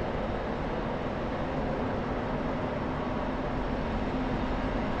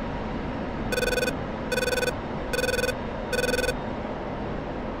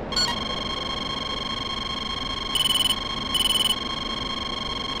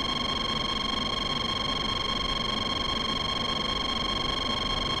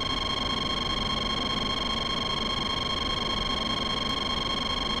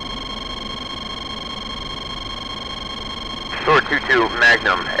 Sword 22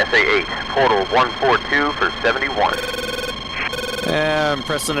 Magnum, SA8, portal 142 for 71. And I'm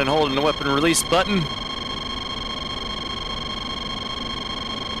pressing and holding the weapon release button.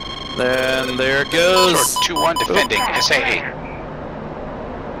 Then there it goes. Sword 2-1 defending SA8.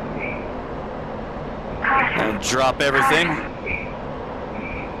 And drop everything.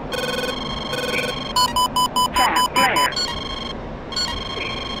 Tap player.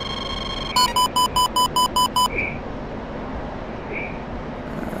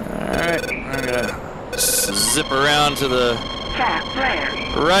 Alright, I'm gonna zip around to the Tap player.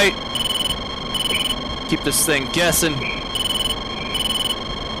 right. Keep this thing guessing.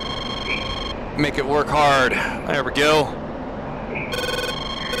 Make it work hard. There we go.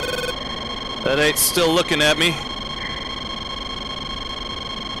 That 8's still looking at me.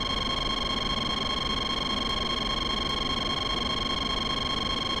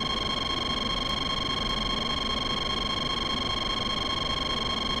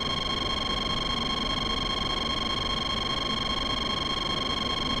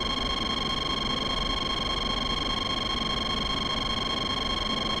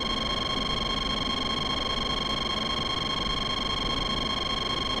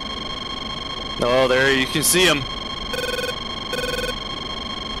 Oh, there you can see him.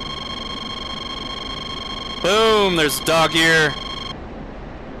 Boom, there's DOGEAR.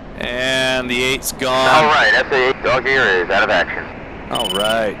 And the 8's gone. Alright, SA8 DOGEAR is out of action.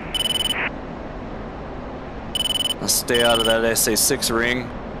 Alright. I'll stay out of that SA6 ring.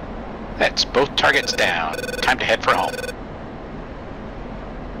 That's both targets down. Time to head for home.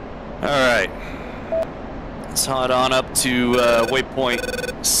 Alright. Let's head on up to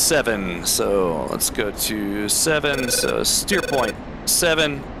waypoint 7. So let's go to 7. So steer point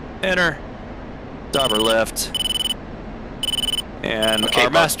 7. Enter. Dauber left. And Okay, our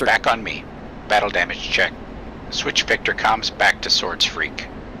master. back on me. Battle damage check. Switch Victor comms back to Swords Freak.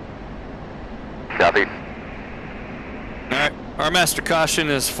 Copy. Alright. Our master caution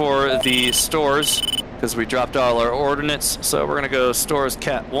is for the stores because we dropped all our ordnance. So we're gonna go stores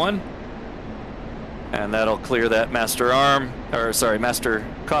cat 1. And that'll clear that master arm, or sorry, master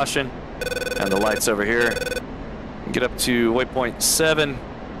caution. And the lights over here. Get up to waypoint 7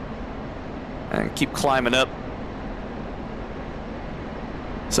 and keep climbing up.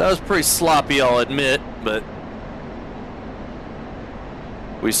 So that was pretty sloppy, I'll admit, but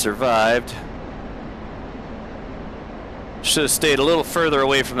we survived. Should have stayed a little further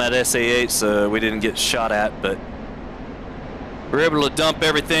away from that SA8 so we didn't get shot at, but we were able to dump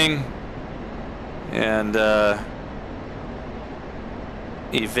everything and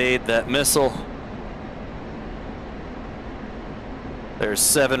evade that missile. There's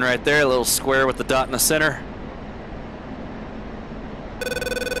 7 right there, a little square with the dot in the center.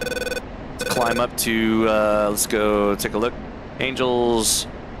 Let's climb up to, let's go take a look. Angels,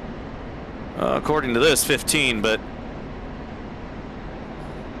 according to this, 15, but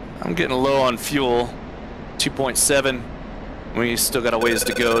I'm getting low on fuel. 2.7. We still got a ways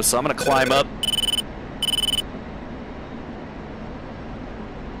to go, so I'm gonna climb up.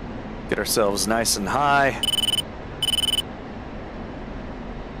 Get ourselves nice and high.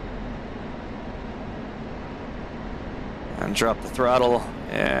 And drop the throttle.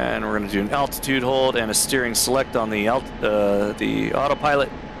 And we're gonna do an altitude hold and a steering select on the autopilot.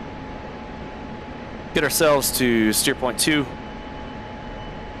 Get ourselves to steer point 2.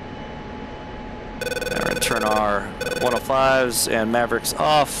 And we're gonna turn our 105s and Mavericks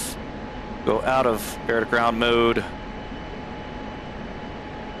off. Go out of air to ground mode.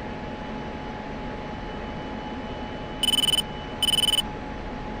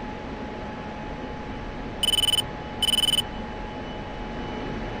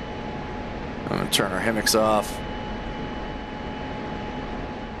 I'm gonna turn our hammocks off.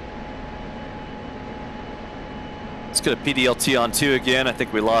 Let's get a PDLT on 2 again. I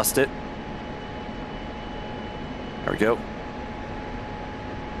think we lost it. There we go.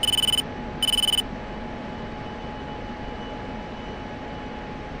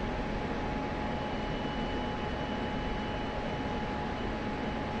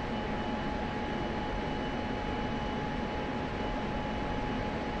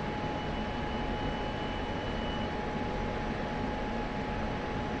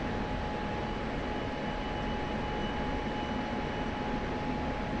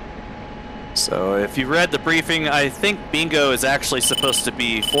 So if you read the briefing, I think bingo is actually supposed to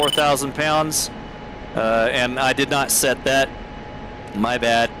be 4,000 pounds, and I did not set that. My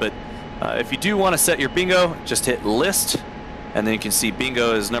bad. But if you do want to set your bingo, just hit list, and then you can see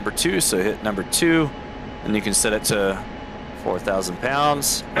bingo is number 2. So hit number 2, and you can set it to 4,000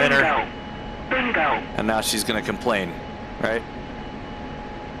 pounds. Enter. Bingo. And now she's going to complain, right?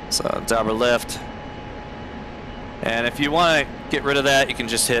 So dobber left. And if you want to get rid of that, you can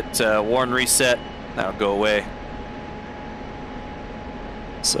just hit warn reset. That'll go away.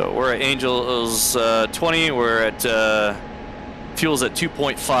 So we're at Angels 20. We're at fuel's at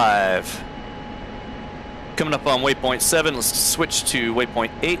 2.5. Coming up on waypoint 7. Let's switch to waypoint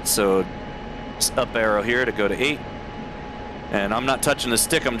 8. So just up arrow here to go to 8. And I'm not touching the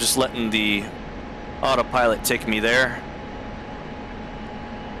stick. I'm just letting the autopilot take me there.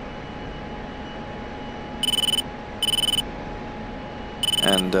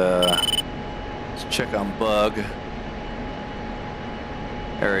 And let's check on bug.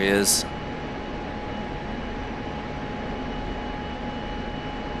 There he is.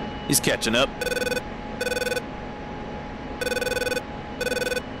 He's catching up.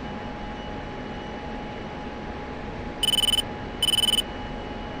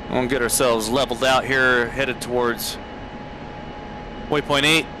 We'll get ourselves leveled out here, headed towards waypoint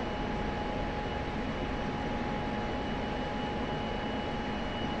 8.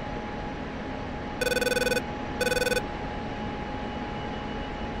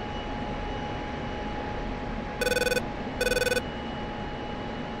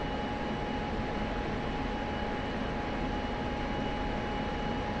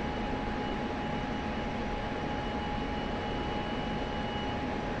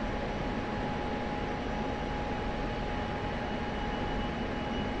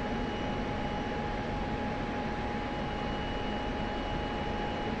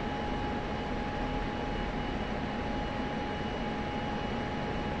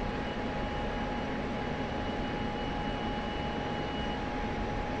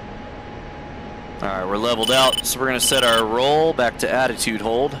 Alright, we're leveled out, so we're going to set our roll back to attitude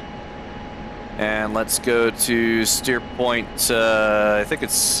hold. And let's go to steer point, I think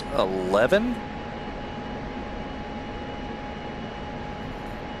it's 11?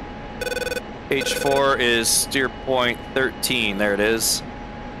 H4 is steer point 13, there it is.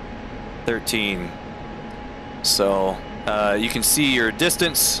 13. So, you can see your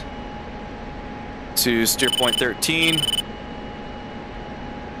distance to steer point 13.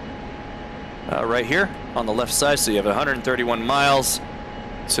 Right here on the left side, so you have 131 miles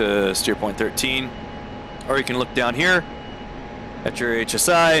to steer point 13, or you can look down here at your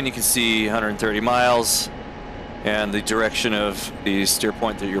HSI and you can see 130 miles and the direction of the steer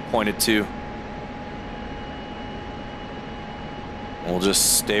point that you're pointed to. We'll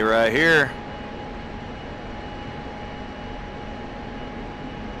just stay right here.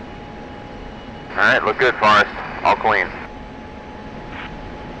 Alright, look good, Forrest. All clean.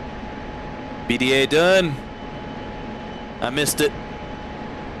 BDA done. I missed it.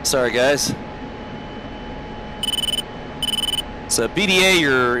 Sorry, guys. So BDA,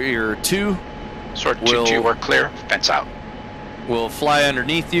 your 2 Sword 2-2, we're clear. Fence out. will fly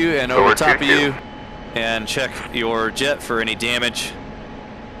underneath you and over top of you and check your jet for any damage,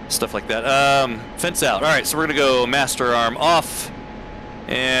 stuff like that. Fence out. All right, so we're gonna go master arm off,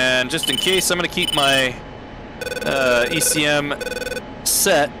 and just in case, I'm gonna keep my ECM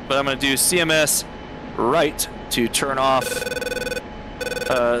set, but I'm going to do CMS right to turn off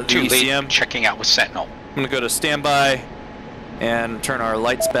the ECM. Checking out with Sentinel. I'm going to go to standby and turn our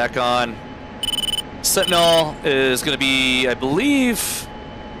lights back on. Sentinel is going to be, I believe,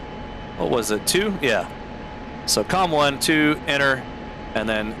 what was it, 2? Yeah. So COM 1, 2, enter, and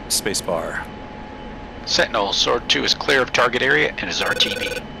then spacebar. Sentinel, Sword 2 is clear of target area and is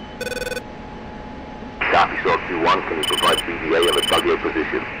RTV. Copy, Sword 2-1, can you provide BDA in the target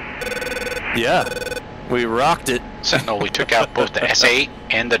position? Yeah, we rocked it. Sentinel, we took out both the SA8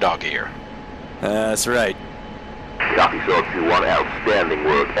 and the DOGEAR. That's right. Copy, Sword 2-1, outstanding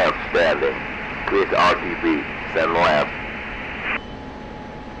work, outstanding. Clear to RTV, send lab.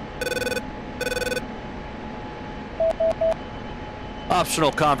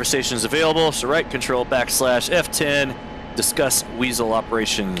 Optional conversations available, so right control /F10, discuss Weasel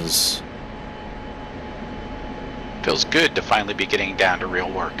operations. Feels good to finally be getting down to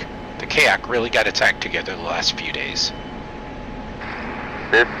real work. The kayak really got its act together the last few days.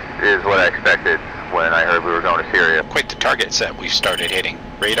 This is what I expected when I heard we were going to Syria. Quite the target set we've started hitting.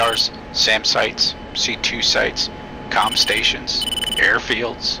 Radars, SAM sites, C2 sites, comm stations,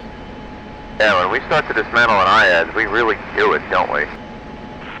 airfields. Yeah, when we start to dismantle an IAD, we really do it, don't we?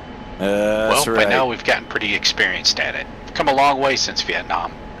 That's Well, right. by now we've gotten pretty experienced at it. We've come a long way since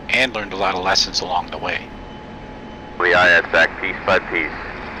Vietnam, and learned a lot of lessons along the way. The IAD's back piece by piece.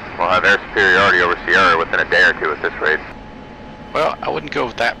 We'll have air superiority over Sierra within a day or two at this rate. Well, I wouldn't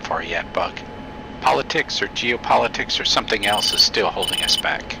go that far yet, Buck. Politics or geopolitics or something else is still holding us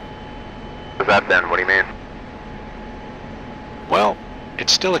back. What's that then? What do you mean? Well,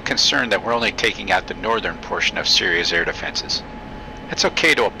 it's still a concern that we're only taking out the northern portion of Syria's air defenses. It's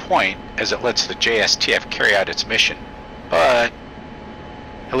okay to a point, as it lets the JSTF carry out its mission, but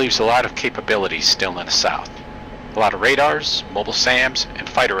it leaves a lot of capabilities still in the south. A lot of radars, mobile SAMs, and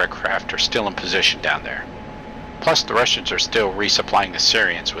fighter aircraft are still in position down there. Plus, the Russians are still resupplying the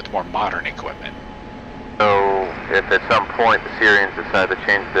Syrians with more modern equipment. So, if at some point the Syrians decide to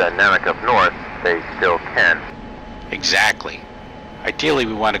change the dynamic up north, they still can. Exactly. Ideally,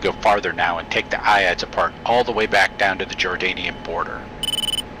 we want to go farther now and take the IADs apart all the way back down to the Jordanian border.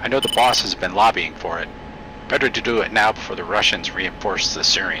 I know the boss has been lobbying for it. Better to do it now before the Russians reinforce the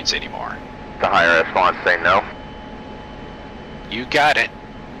Syrians anymore. The higher echelons say no. You got it.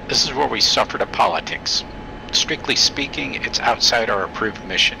 This is where we suffer to politics. Strictly speaking, it's outside our approved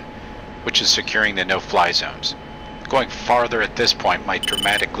mission, which is securing the no-fly zones. Going farther at this point might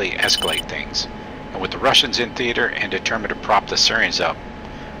dramatically escalate things. And with the Russians in theater and determined to prop the Syrians up,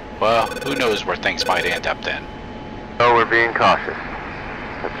 well, who knows where things might end up then. So we're being cautious.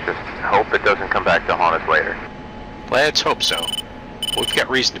 Let's just hope it doesn't come back to haunt us later. Let's hope so. We've got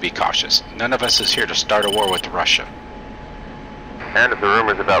reason to be cautious. None of us is here to start a war with Russia. And if the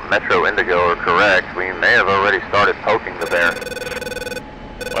rumors about Metro Indigo are correct, we may have already started poking the bear.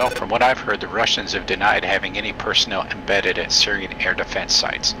 Well, from what I've heard, the Russians have denied having any personnel embedded at Syrian air defense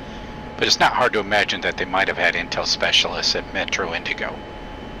sites. But it's not hard to imagine that they might have had intel specialists at Metro Indigo.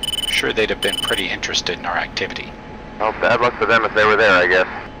 Sure, they'd have been pretty interested in our activity. Well, bad luck for them if they were there, I guess.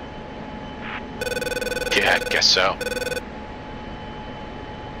 Yeah, I guess so.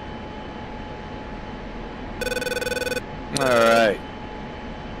 Alright.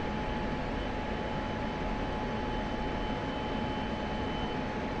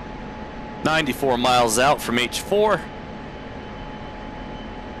 "94 miles out from H4.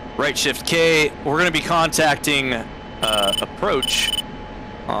 Right shift K. We're going to be contacting approach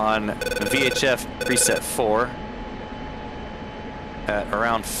on VHF preset 4 at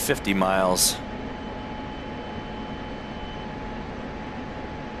around 50 miles.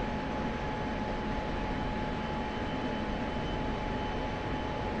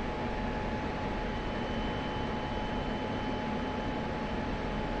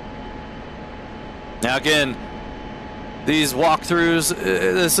 Now again, these walkthroughs,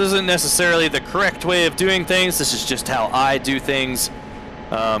 this isn't necessarily the correct way of doing things. This is just how I do things.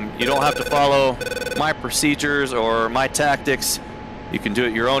 You don't have to follow my procedures or my tactics. You can do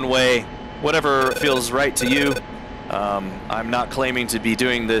it your own way, whatever feels right to you. I'm not claiming to be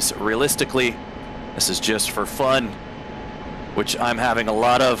doing this realistically. This is just for fun, which I'm having a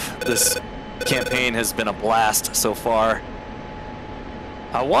lot of. This campaign has been a blast so far.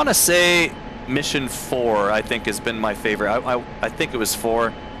 I want to say Mission 4, I think, has been my favorite. I think it was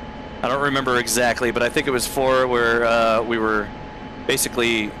 4. I don't remember exactly, but I think it was 4 where we were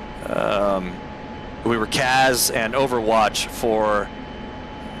basically we were Kaz and Overwatch for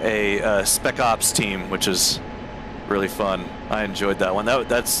a Spec Ops team, which is really fun. I enjoyed that one.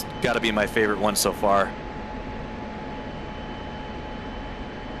 That's got to be my favorite one so far.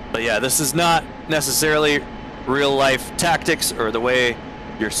 But yeah, this is not necessarily real life tactics or the way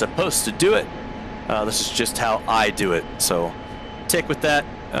you're supposed to do it. This is just how I do it. So take that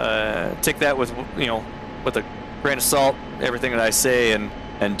with, you know, with a grain of salt, everything that I say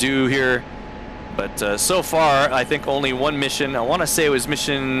and do here. But so far, I think only one mission. I want to say it was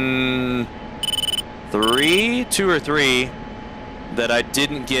mission 2 or 3, that I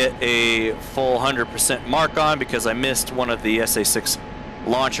didn't get a full 100% mark on because I missed one of the SA6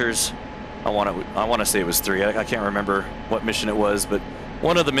 launchers. I want to say it was 3. I can't remember what mission it was, but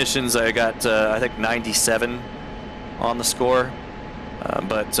one of the missions I got I think 97 on the score.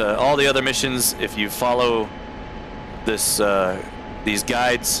 But all the other missions, if you follow these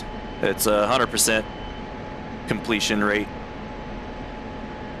guides, it's a 100% completion rate.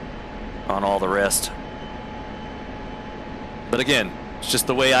 on all the rest. But again, it's just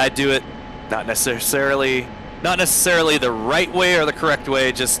the way I do it, not necessarily the right way or the correct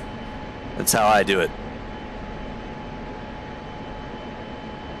way, just that's how I do it.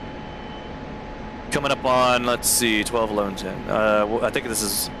 Coming up on, let's see, 12, 11, 10. I think this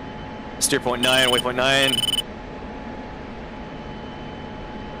is steer point 9, waypoint 9.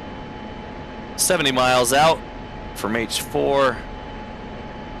 70 miles out from H4.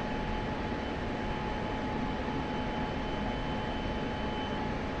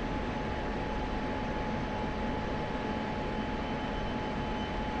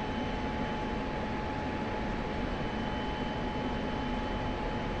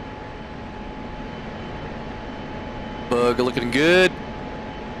 Bug looking good.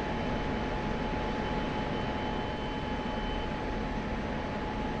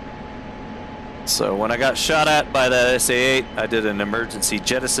 So when I got shot at by that SA8, I did an emergency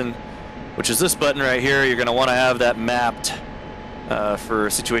jettison, which is this button right here. You're going to want to have that mapped for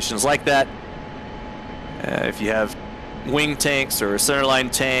situations like that. If you have wing tanks or a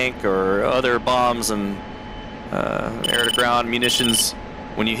centerline tank or other bombs and air-to-ground munitions,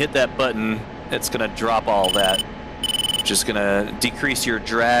 when you hit that button, it's going to drop all that. Just going to decrease your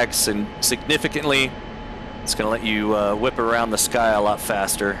drag significantly. It's going to let you whip around the sky a lot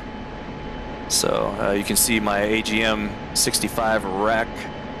faster. So you can see my AGM 65 rack,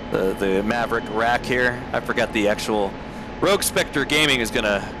 the Maverick rack here. I forgot the actual. RogueSpecterGaming is going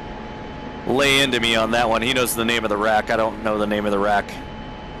to lay into me on that one. He knows the name of the rack. I don't know the name of the rack.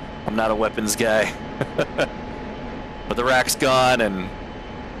 I'm not a weapons guy. But the rack's gone, and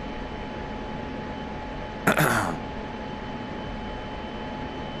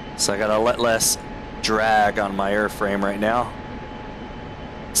so I got a lot less drag on my airframe right now.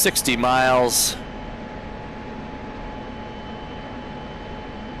 60 miles.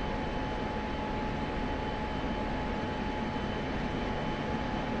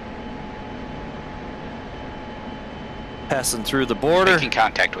 Passing through the border. Making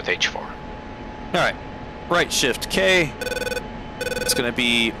contact with H4. All right, right shift K. It's going to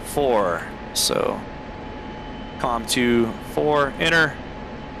be 4. So, COM2 4, enter.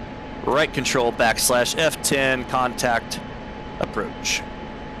 Right control backslash F10, contact, approach.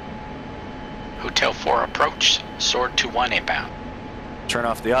 Hotel 4 approach, Sword 2-1 inbound. Turn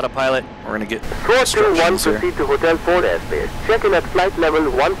off the autopilot. We're going to get Sword 2-1 instructions here. proceed to Hotel 4 airspace. Check in at flight level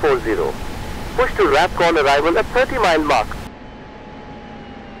 140. Push to RAPCON arrival at 30-mile mark.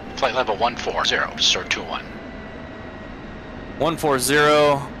 Flight level 140, Sword 2-1.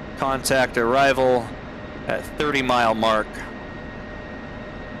 140, contact arrival at 30-mile mark.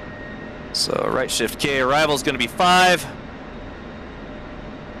 So right shift K, arrival is going to be 5.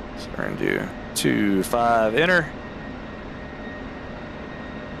 So we're going to do 2, 5, enter.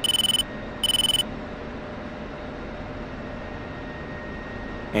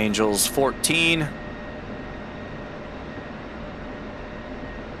 Angels 14.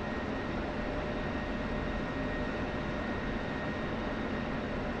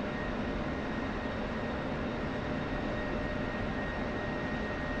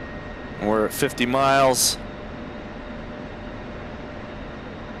 We're at 50 miles.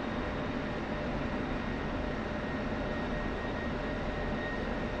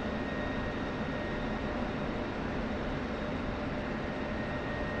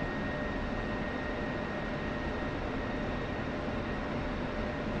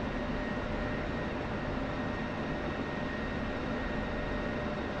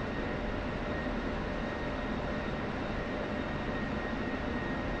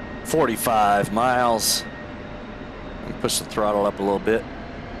 $45 miles. Push the throttle up a little bit.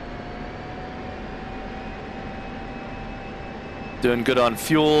 Doing good on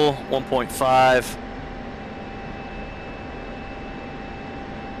fuel, 1.5.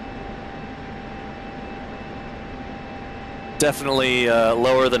 Definitely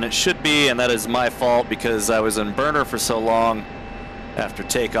lower than it should be, and that is my fault because I was in burner for so long after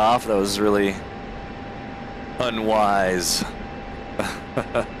takeoff. That was really unwise.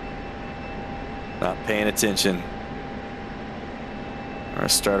 Not paying attention. We're going to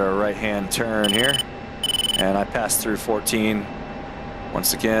start our right-hand turn here. And I passed through 14.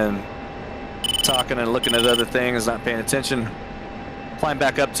 Once again, talking and looking at other things, not paying attention. Climb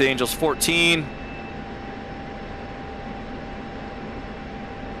back up to Angels 14.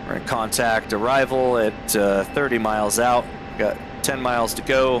 We're in contact arrival at 30 miles out. Got 10 miles to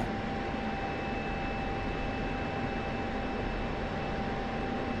go.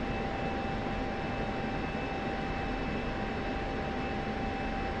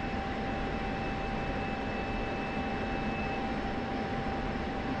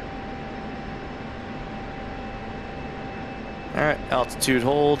 All right, altitude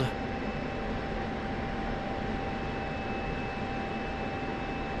hold.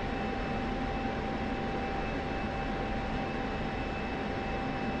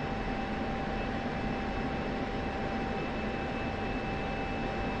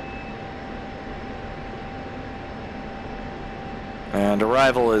 And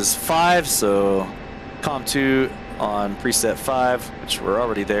arrival is 5, so COM2 on preset 5, which we're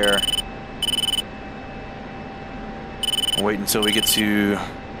already there. Wait until we get to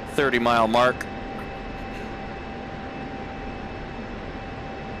 30-mile mark.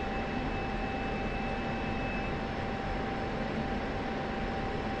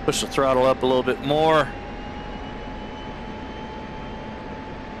 Push the throttle up a little bit more.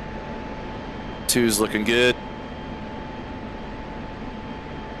 2's looking good.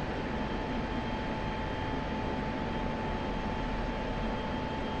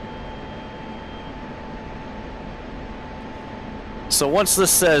 So once this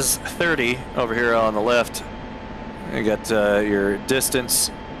says 30 over here on the left, you got your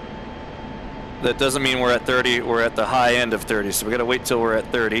distance. That doesn't mean we're at 30, we're at the high end of 30. So we gotta wait till we're at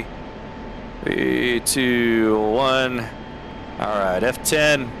 30. 3, 2, 1. All right,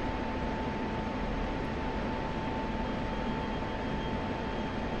 F10.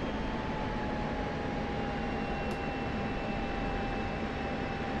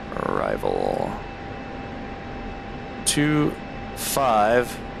 Arrival. 2,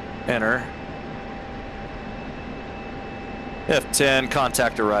 5, enter. F10,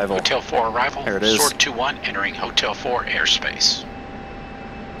 contact arrival. Hotel 4 arrival. There it is. Sword 2-1 entering Hotel 4 airspace.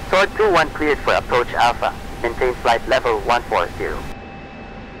 Sword 2-1 cleared for approach Alpha. Maintain flight level 140.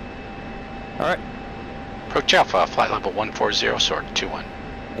 All right. Approach Alpha, flight level 140, Sword 2-1.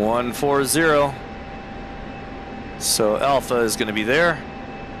 140. So Alpha is going to be there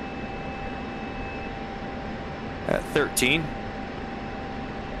at 13.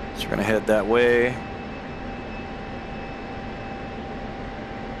 So we're going to head that way.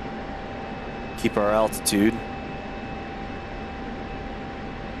 Keep our altitude.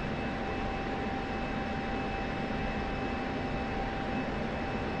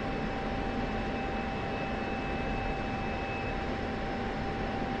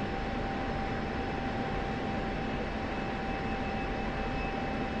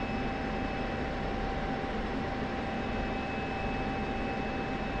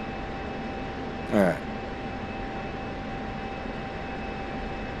 All right.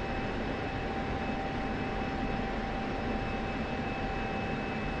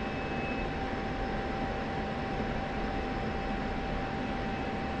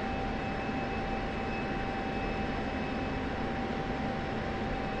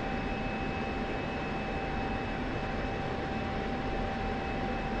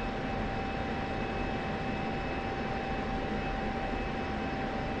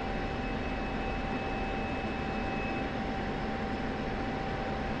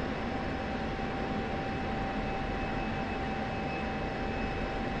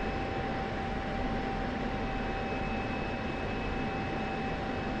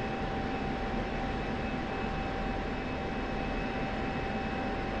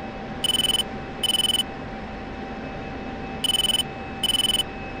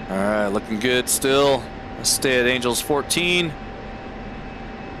 Looking good still. Let's stay at Angels 14.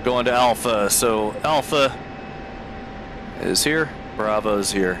 Going to Alpha. So Alpha is here. Bravo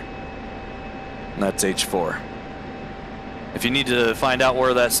is here. And that's H4. If you need to find out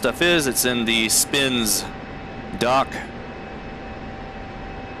where that stuff is, it's in the spins dock.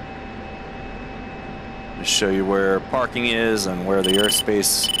 Just show you where parking is and where the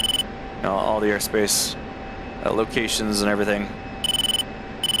airspace, all the airspace locations and everything.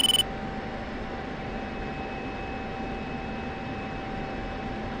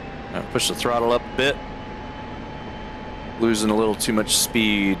 Now push the throttle up a bit. Losing a little too much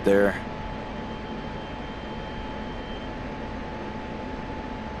speed there.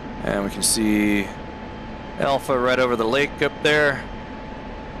 And we can see Alpha right over the lake up there.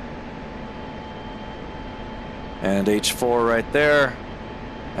 And H4 right there.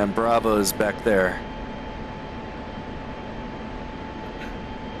 And Bravo is back there.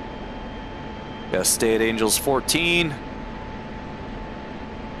 Gotta stay at Angels 14.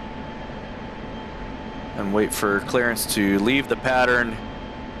 And wait for clearance to leave the pattern.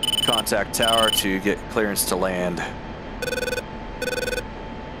 Contact tower to get clearance to land.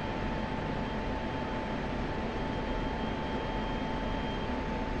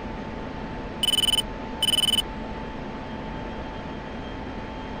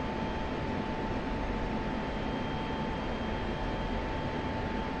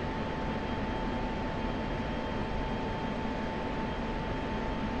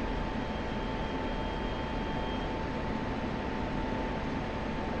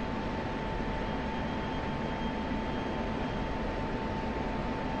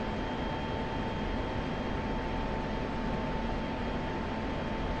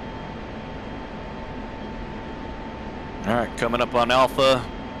 All right, coming up on Alpha.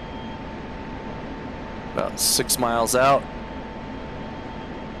 About 6 miles out.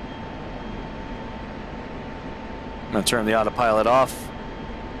 I'm going to turn the autopilot off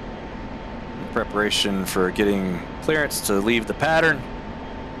in preparation for getting clearance to leave the pattern.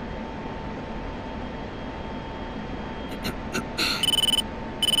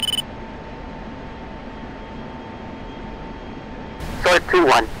 Sword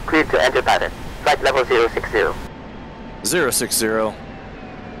 2-1, cleared to enter pattern. Flight level 060. 060.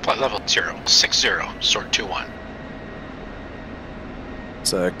 Flight level 060, Sword 2-1.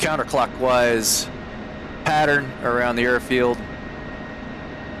 It's a counterclockwise pattern around the airfield.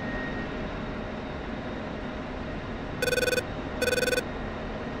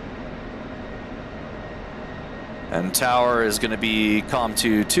 And tower is going to be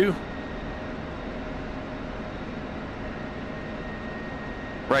COM2-2.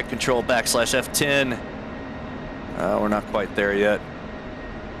 Right control /F10. We're not quite there yet.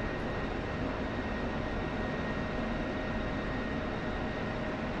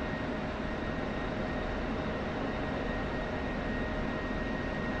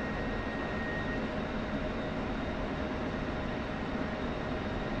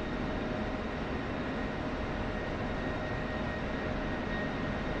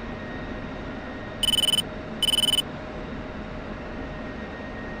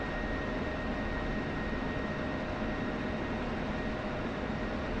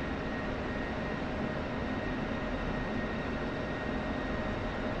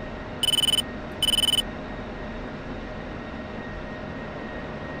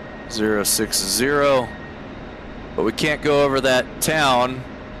 .060, but we can't go over that town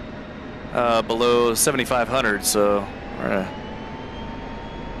below 7,500, so we're gonna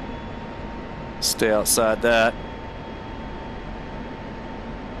stay outside that.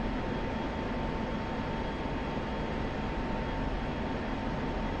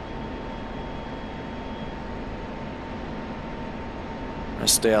 We're gonna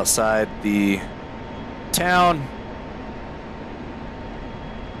stay outside the town.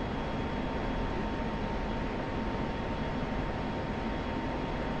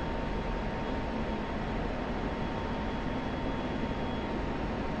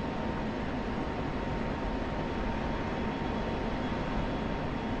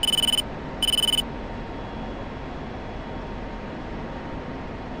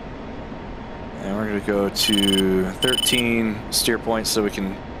 Go to 13 steer points so we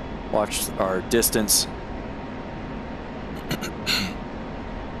can watch our distance.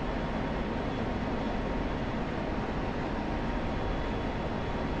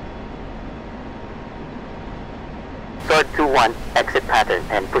 Sword 2-1, exit pattern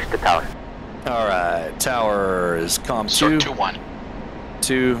and push the tower. All right, tower is COM2. Sword 2-1.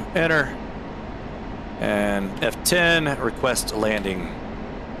 2, enter. And F10, request landing.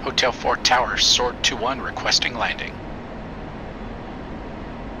 Hotel 4 Tower, Sword 2-1 requesting landing.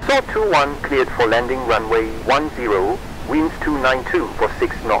 Sword 2-1 cleared for landing runway 10, winds 292 for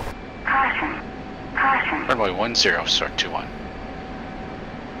 6 knots. Caution. Caution. Runway 10, Sword 2-1.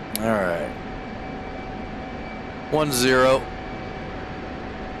 All right. 10.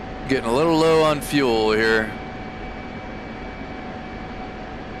 Getting a little low on fuel here.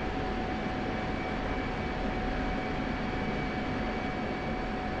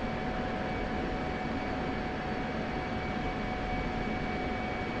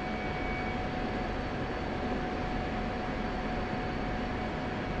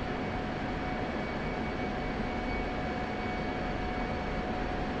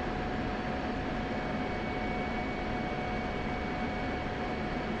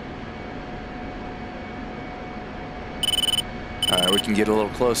 We can get a little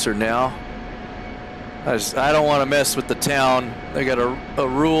closer now. I don't want to mess with the town. They got a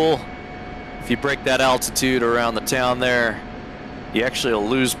rule. If you break that altitude around the town there, you actually will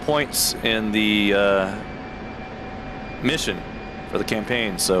lose points in the mission for the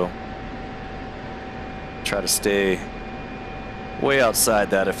campaign. So try to stay way outside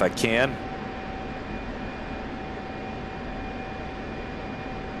that if I can.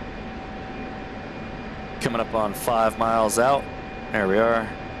 Coming up on 5 miles out. There we are.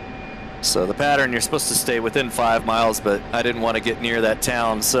 So the pattern, you're supposed to stay within 5 miles, but I didn't want to get near that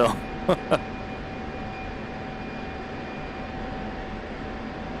town, so.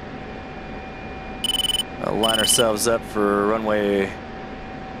 We'll line ourselves up for runway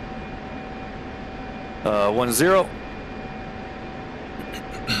 10.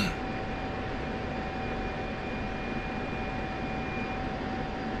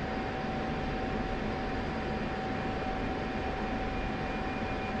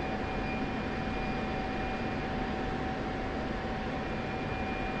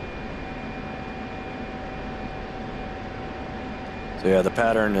 So yeah, the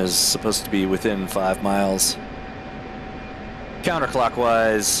pattern is supposed to be within 5 miles.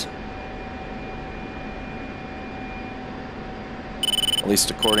 Counterclockwise. At least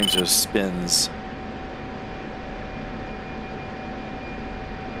according to spins.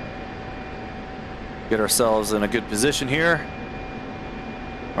 Get ourselves in a good position here.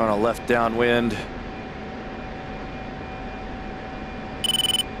 We're on a left downwind.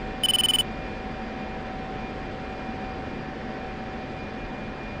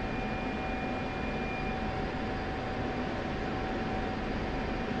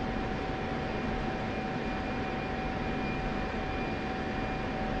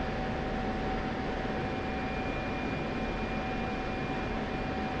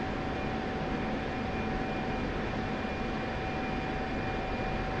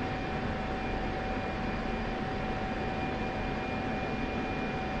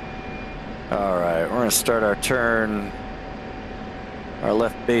 All right, we're gonna start our turn, our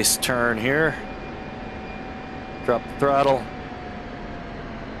left base turn here. Drop the throttle.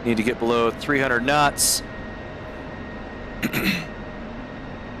 Need to get below 300 knots.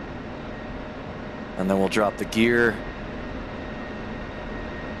 And then we'll drop the gear.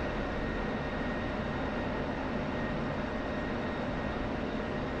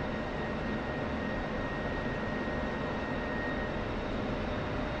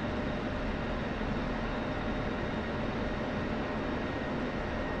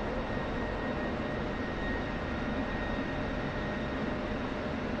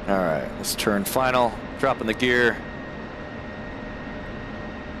 All right, let's turn final, dropping the gear.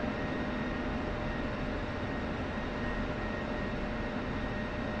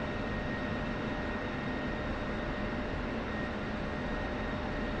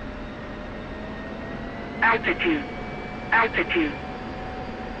 Altitude. Altitude.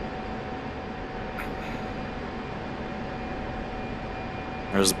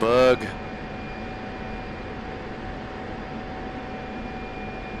 There's a bug.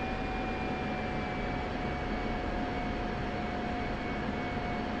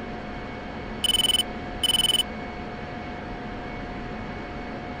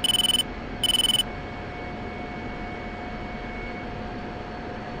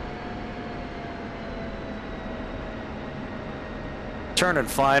 Turn and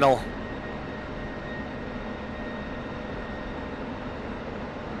final.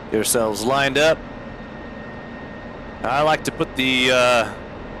 Get yourselves lined up. I like to put the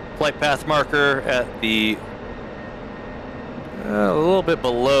flight path marker at the a little bit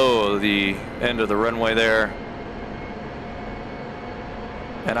below the end of the runway there.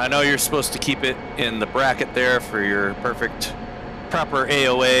 And I know you're supposed to keep it in the bracket there for your perfect, proper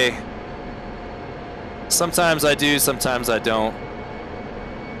AOA. Sometimes I do, sometimes I don't.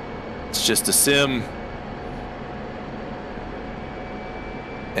 It's just a sim.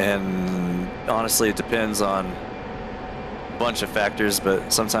 And honestly, it depends on a bunch of factors,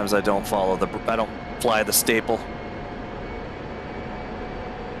 but sometimes I don't fly the staple.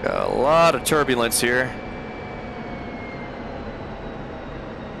 Got a lot of turbulence here.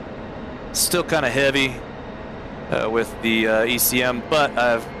 Still kind of heavy with the ECM, but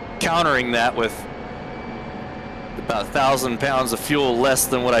I'm countering that with about 1,000 pounds of fuel less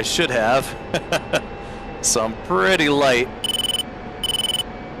than what I should have. So I'm pretty light.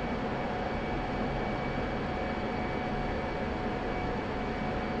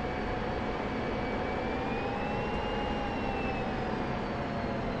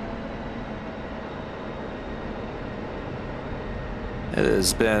 It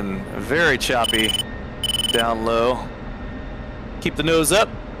has been very choppy down low. Keep the nose up,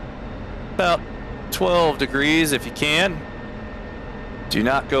 about 12 degrees if you can. Do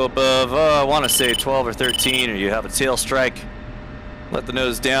not go above, I want to say 12 or 13, or you have a tail strike. Let the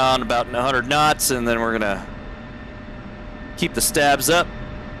nose down about 100 knots, and then we're gonna keep the stabs up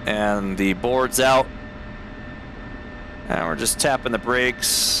and the boards out. And we're just tapping the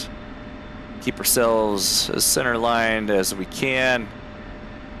brakes. Keep ourselves as center lined as we can.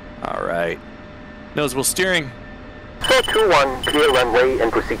 All right. Nose wheel steering. 421, clear runway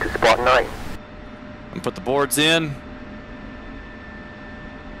and proceed to spot 9. And put the boards in.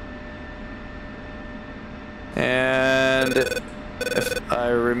 And if I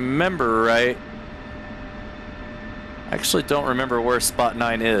remember right, I actually don't remember where spot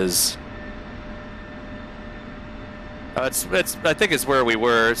 9 is. I think it's where we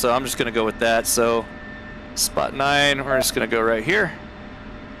were, so I'm just gonna go with that. So spot 9, we're just gonna go right here.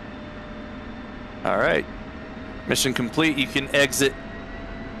 All right, mission complete. You can exit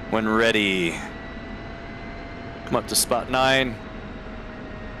when ready. Come up to spot 9.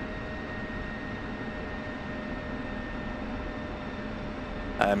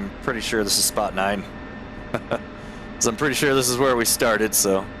 I'm pretty sure this is spot 9. So I'm pretty sure this is where we started,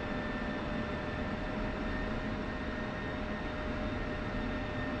 so.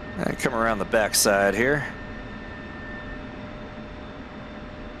 And come around the back side here.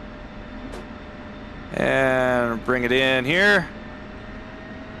 And bring it in here.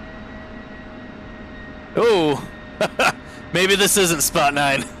 Oh, maybe this isn't spot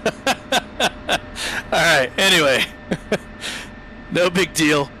 9. Alright, anyway. No big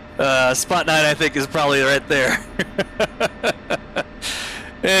deal. Spot 9 I think is probably right there.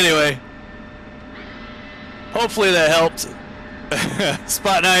 Anyway. Hopefully that helped.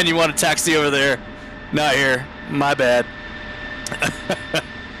 Spot 9, you want to taxi over there. Not here. My bad.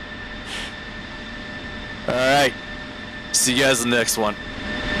 Alright. See you guys in the next one.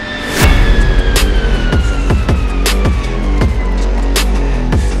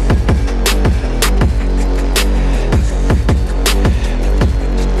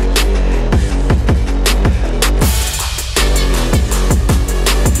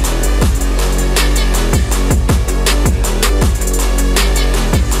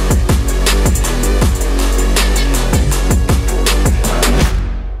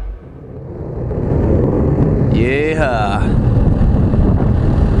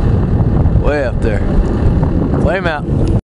 Way up there. Flame out.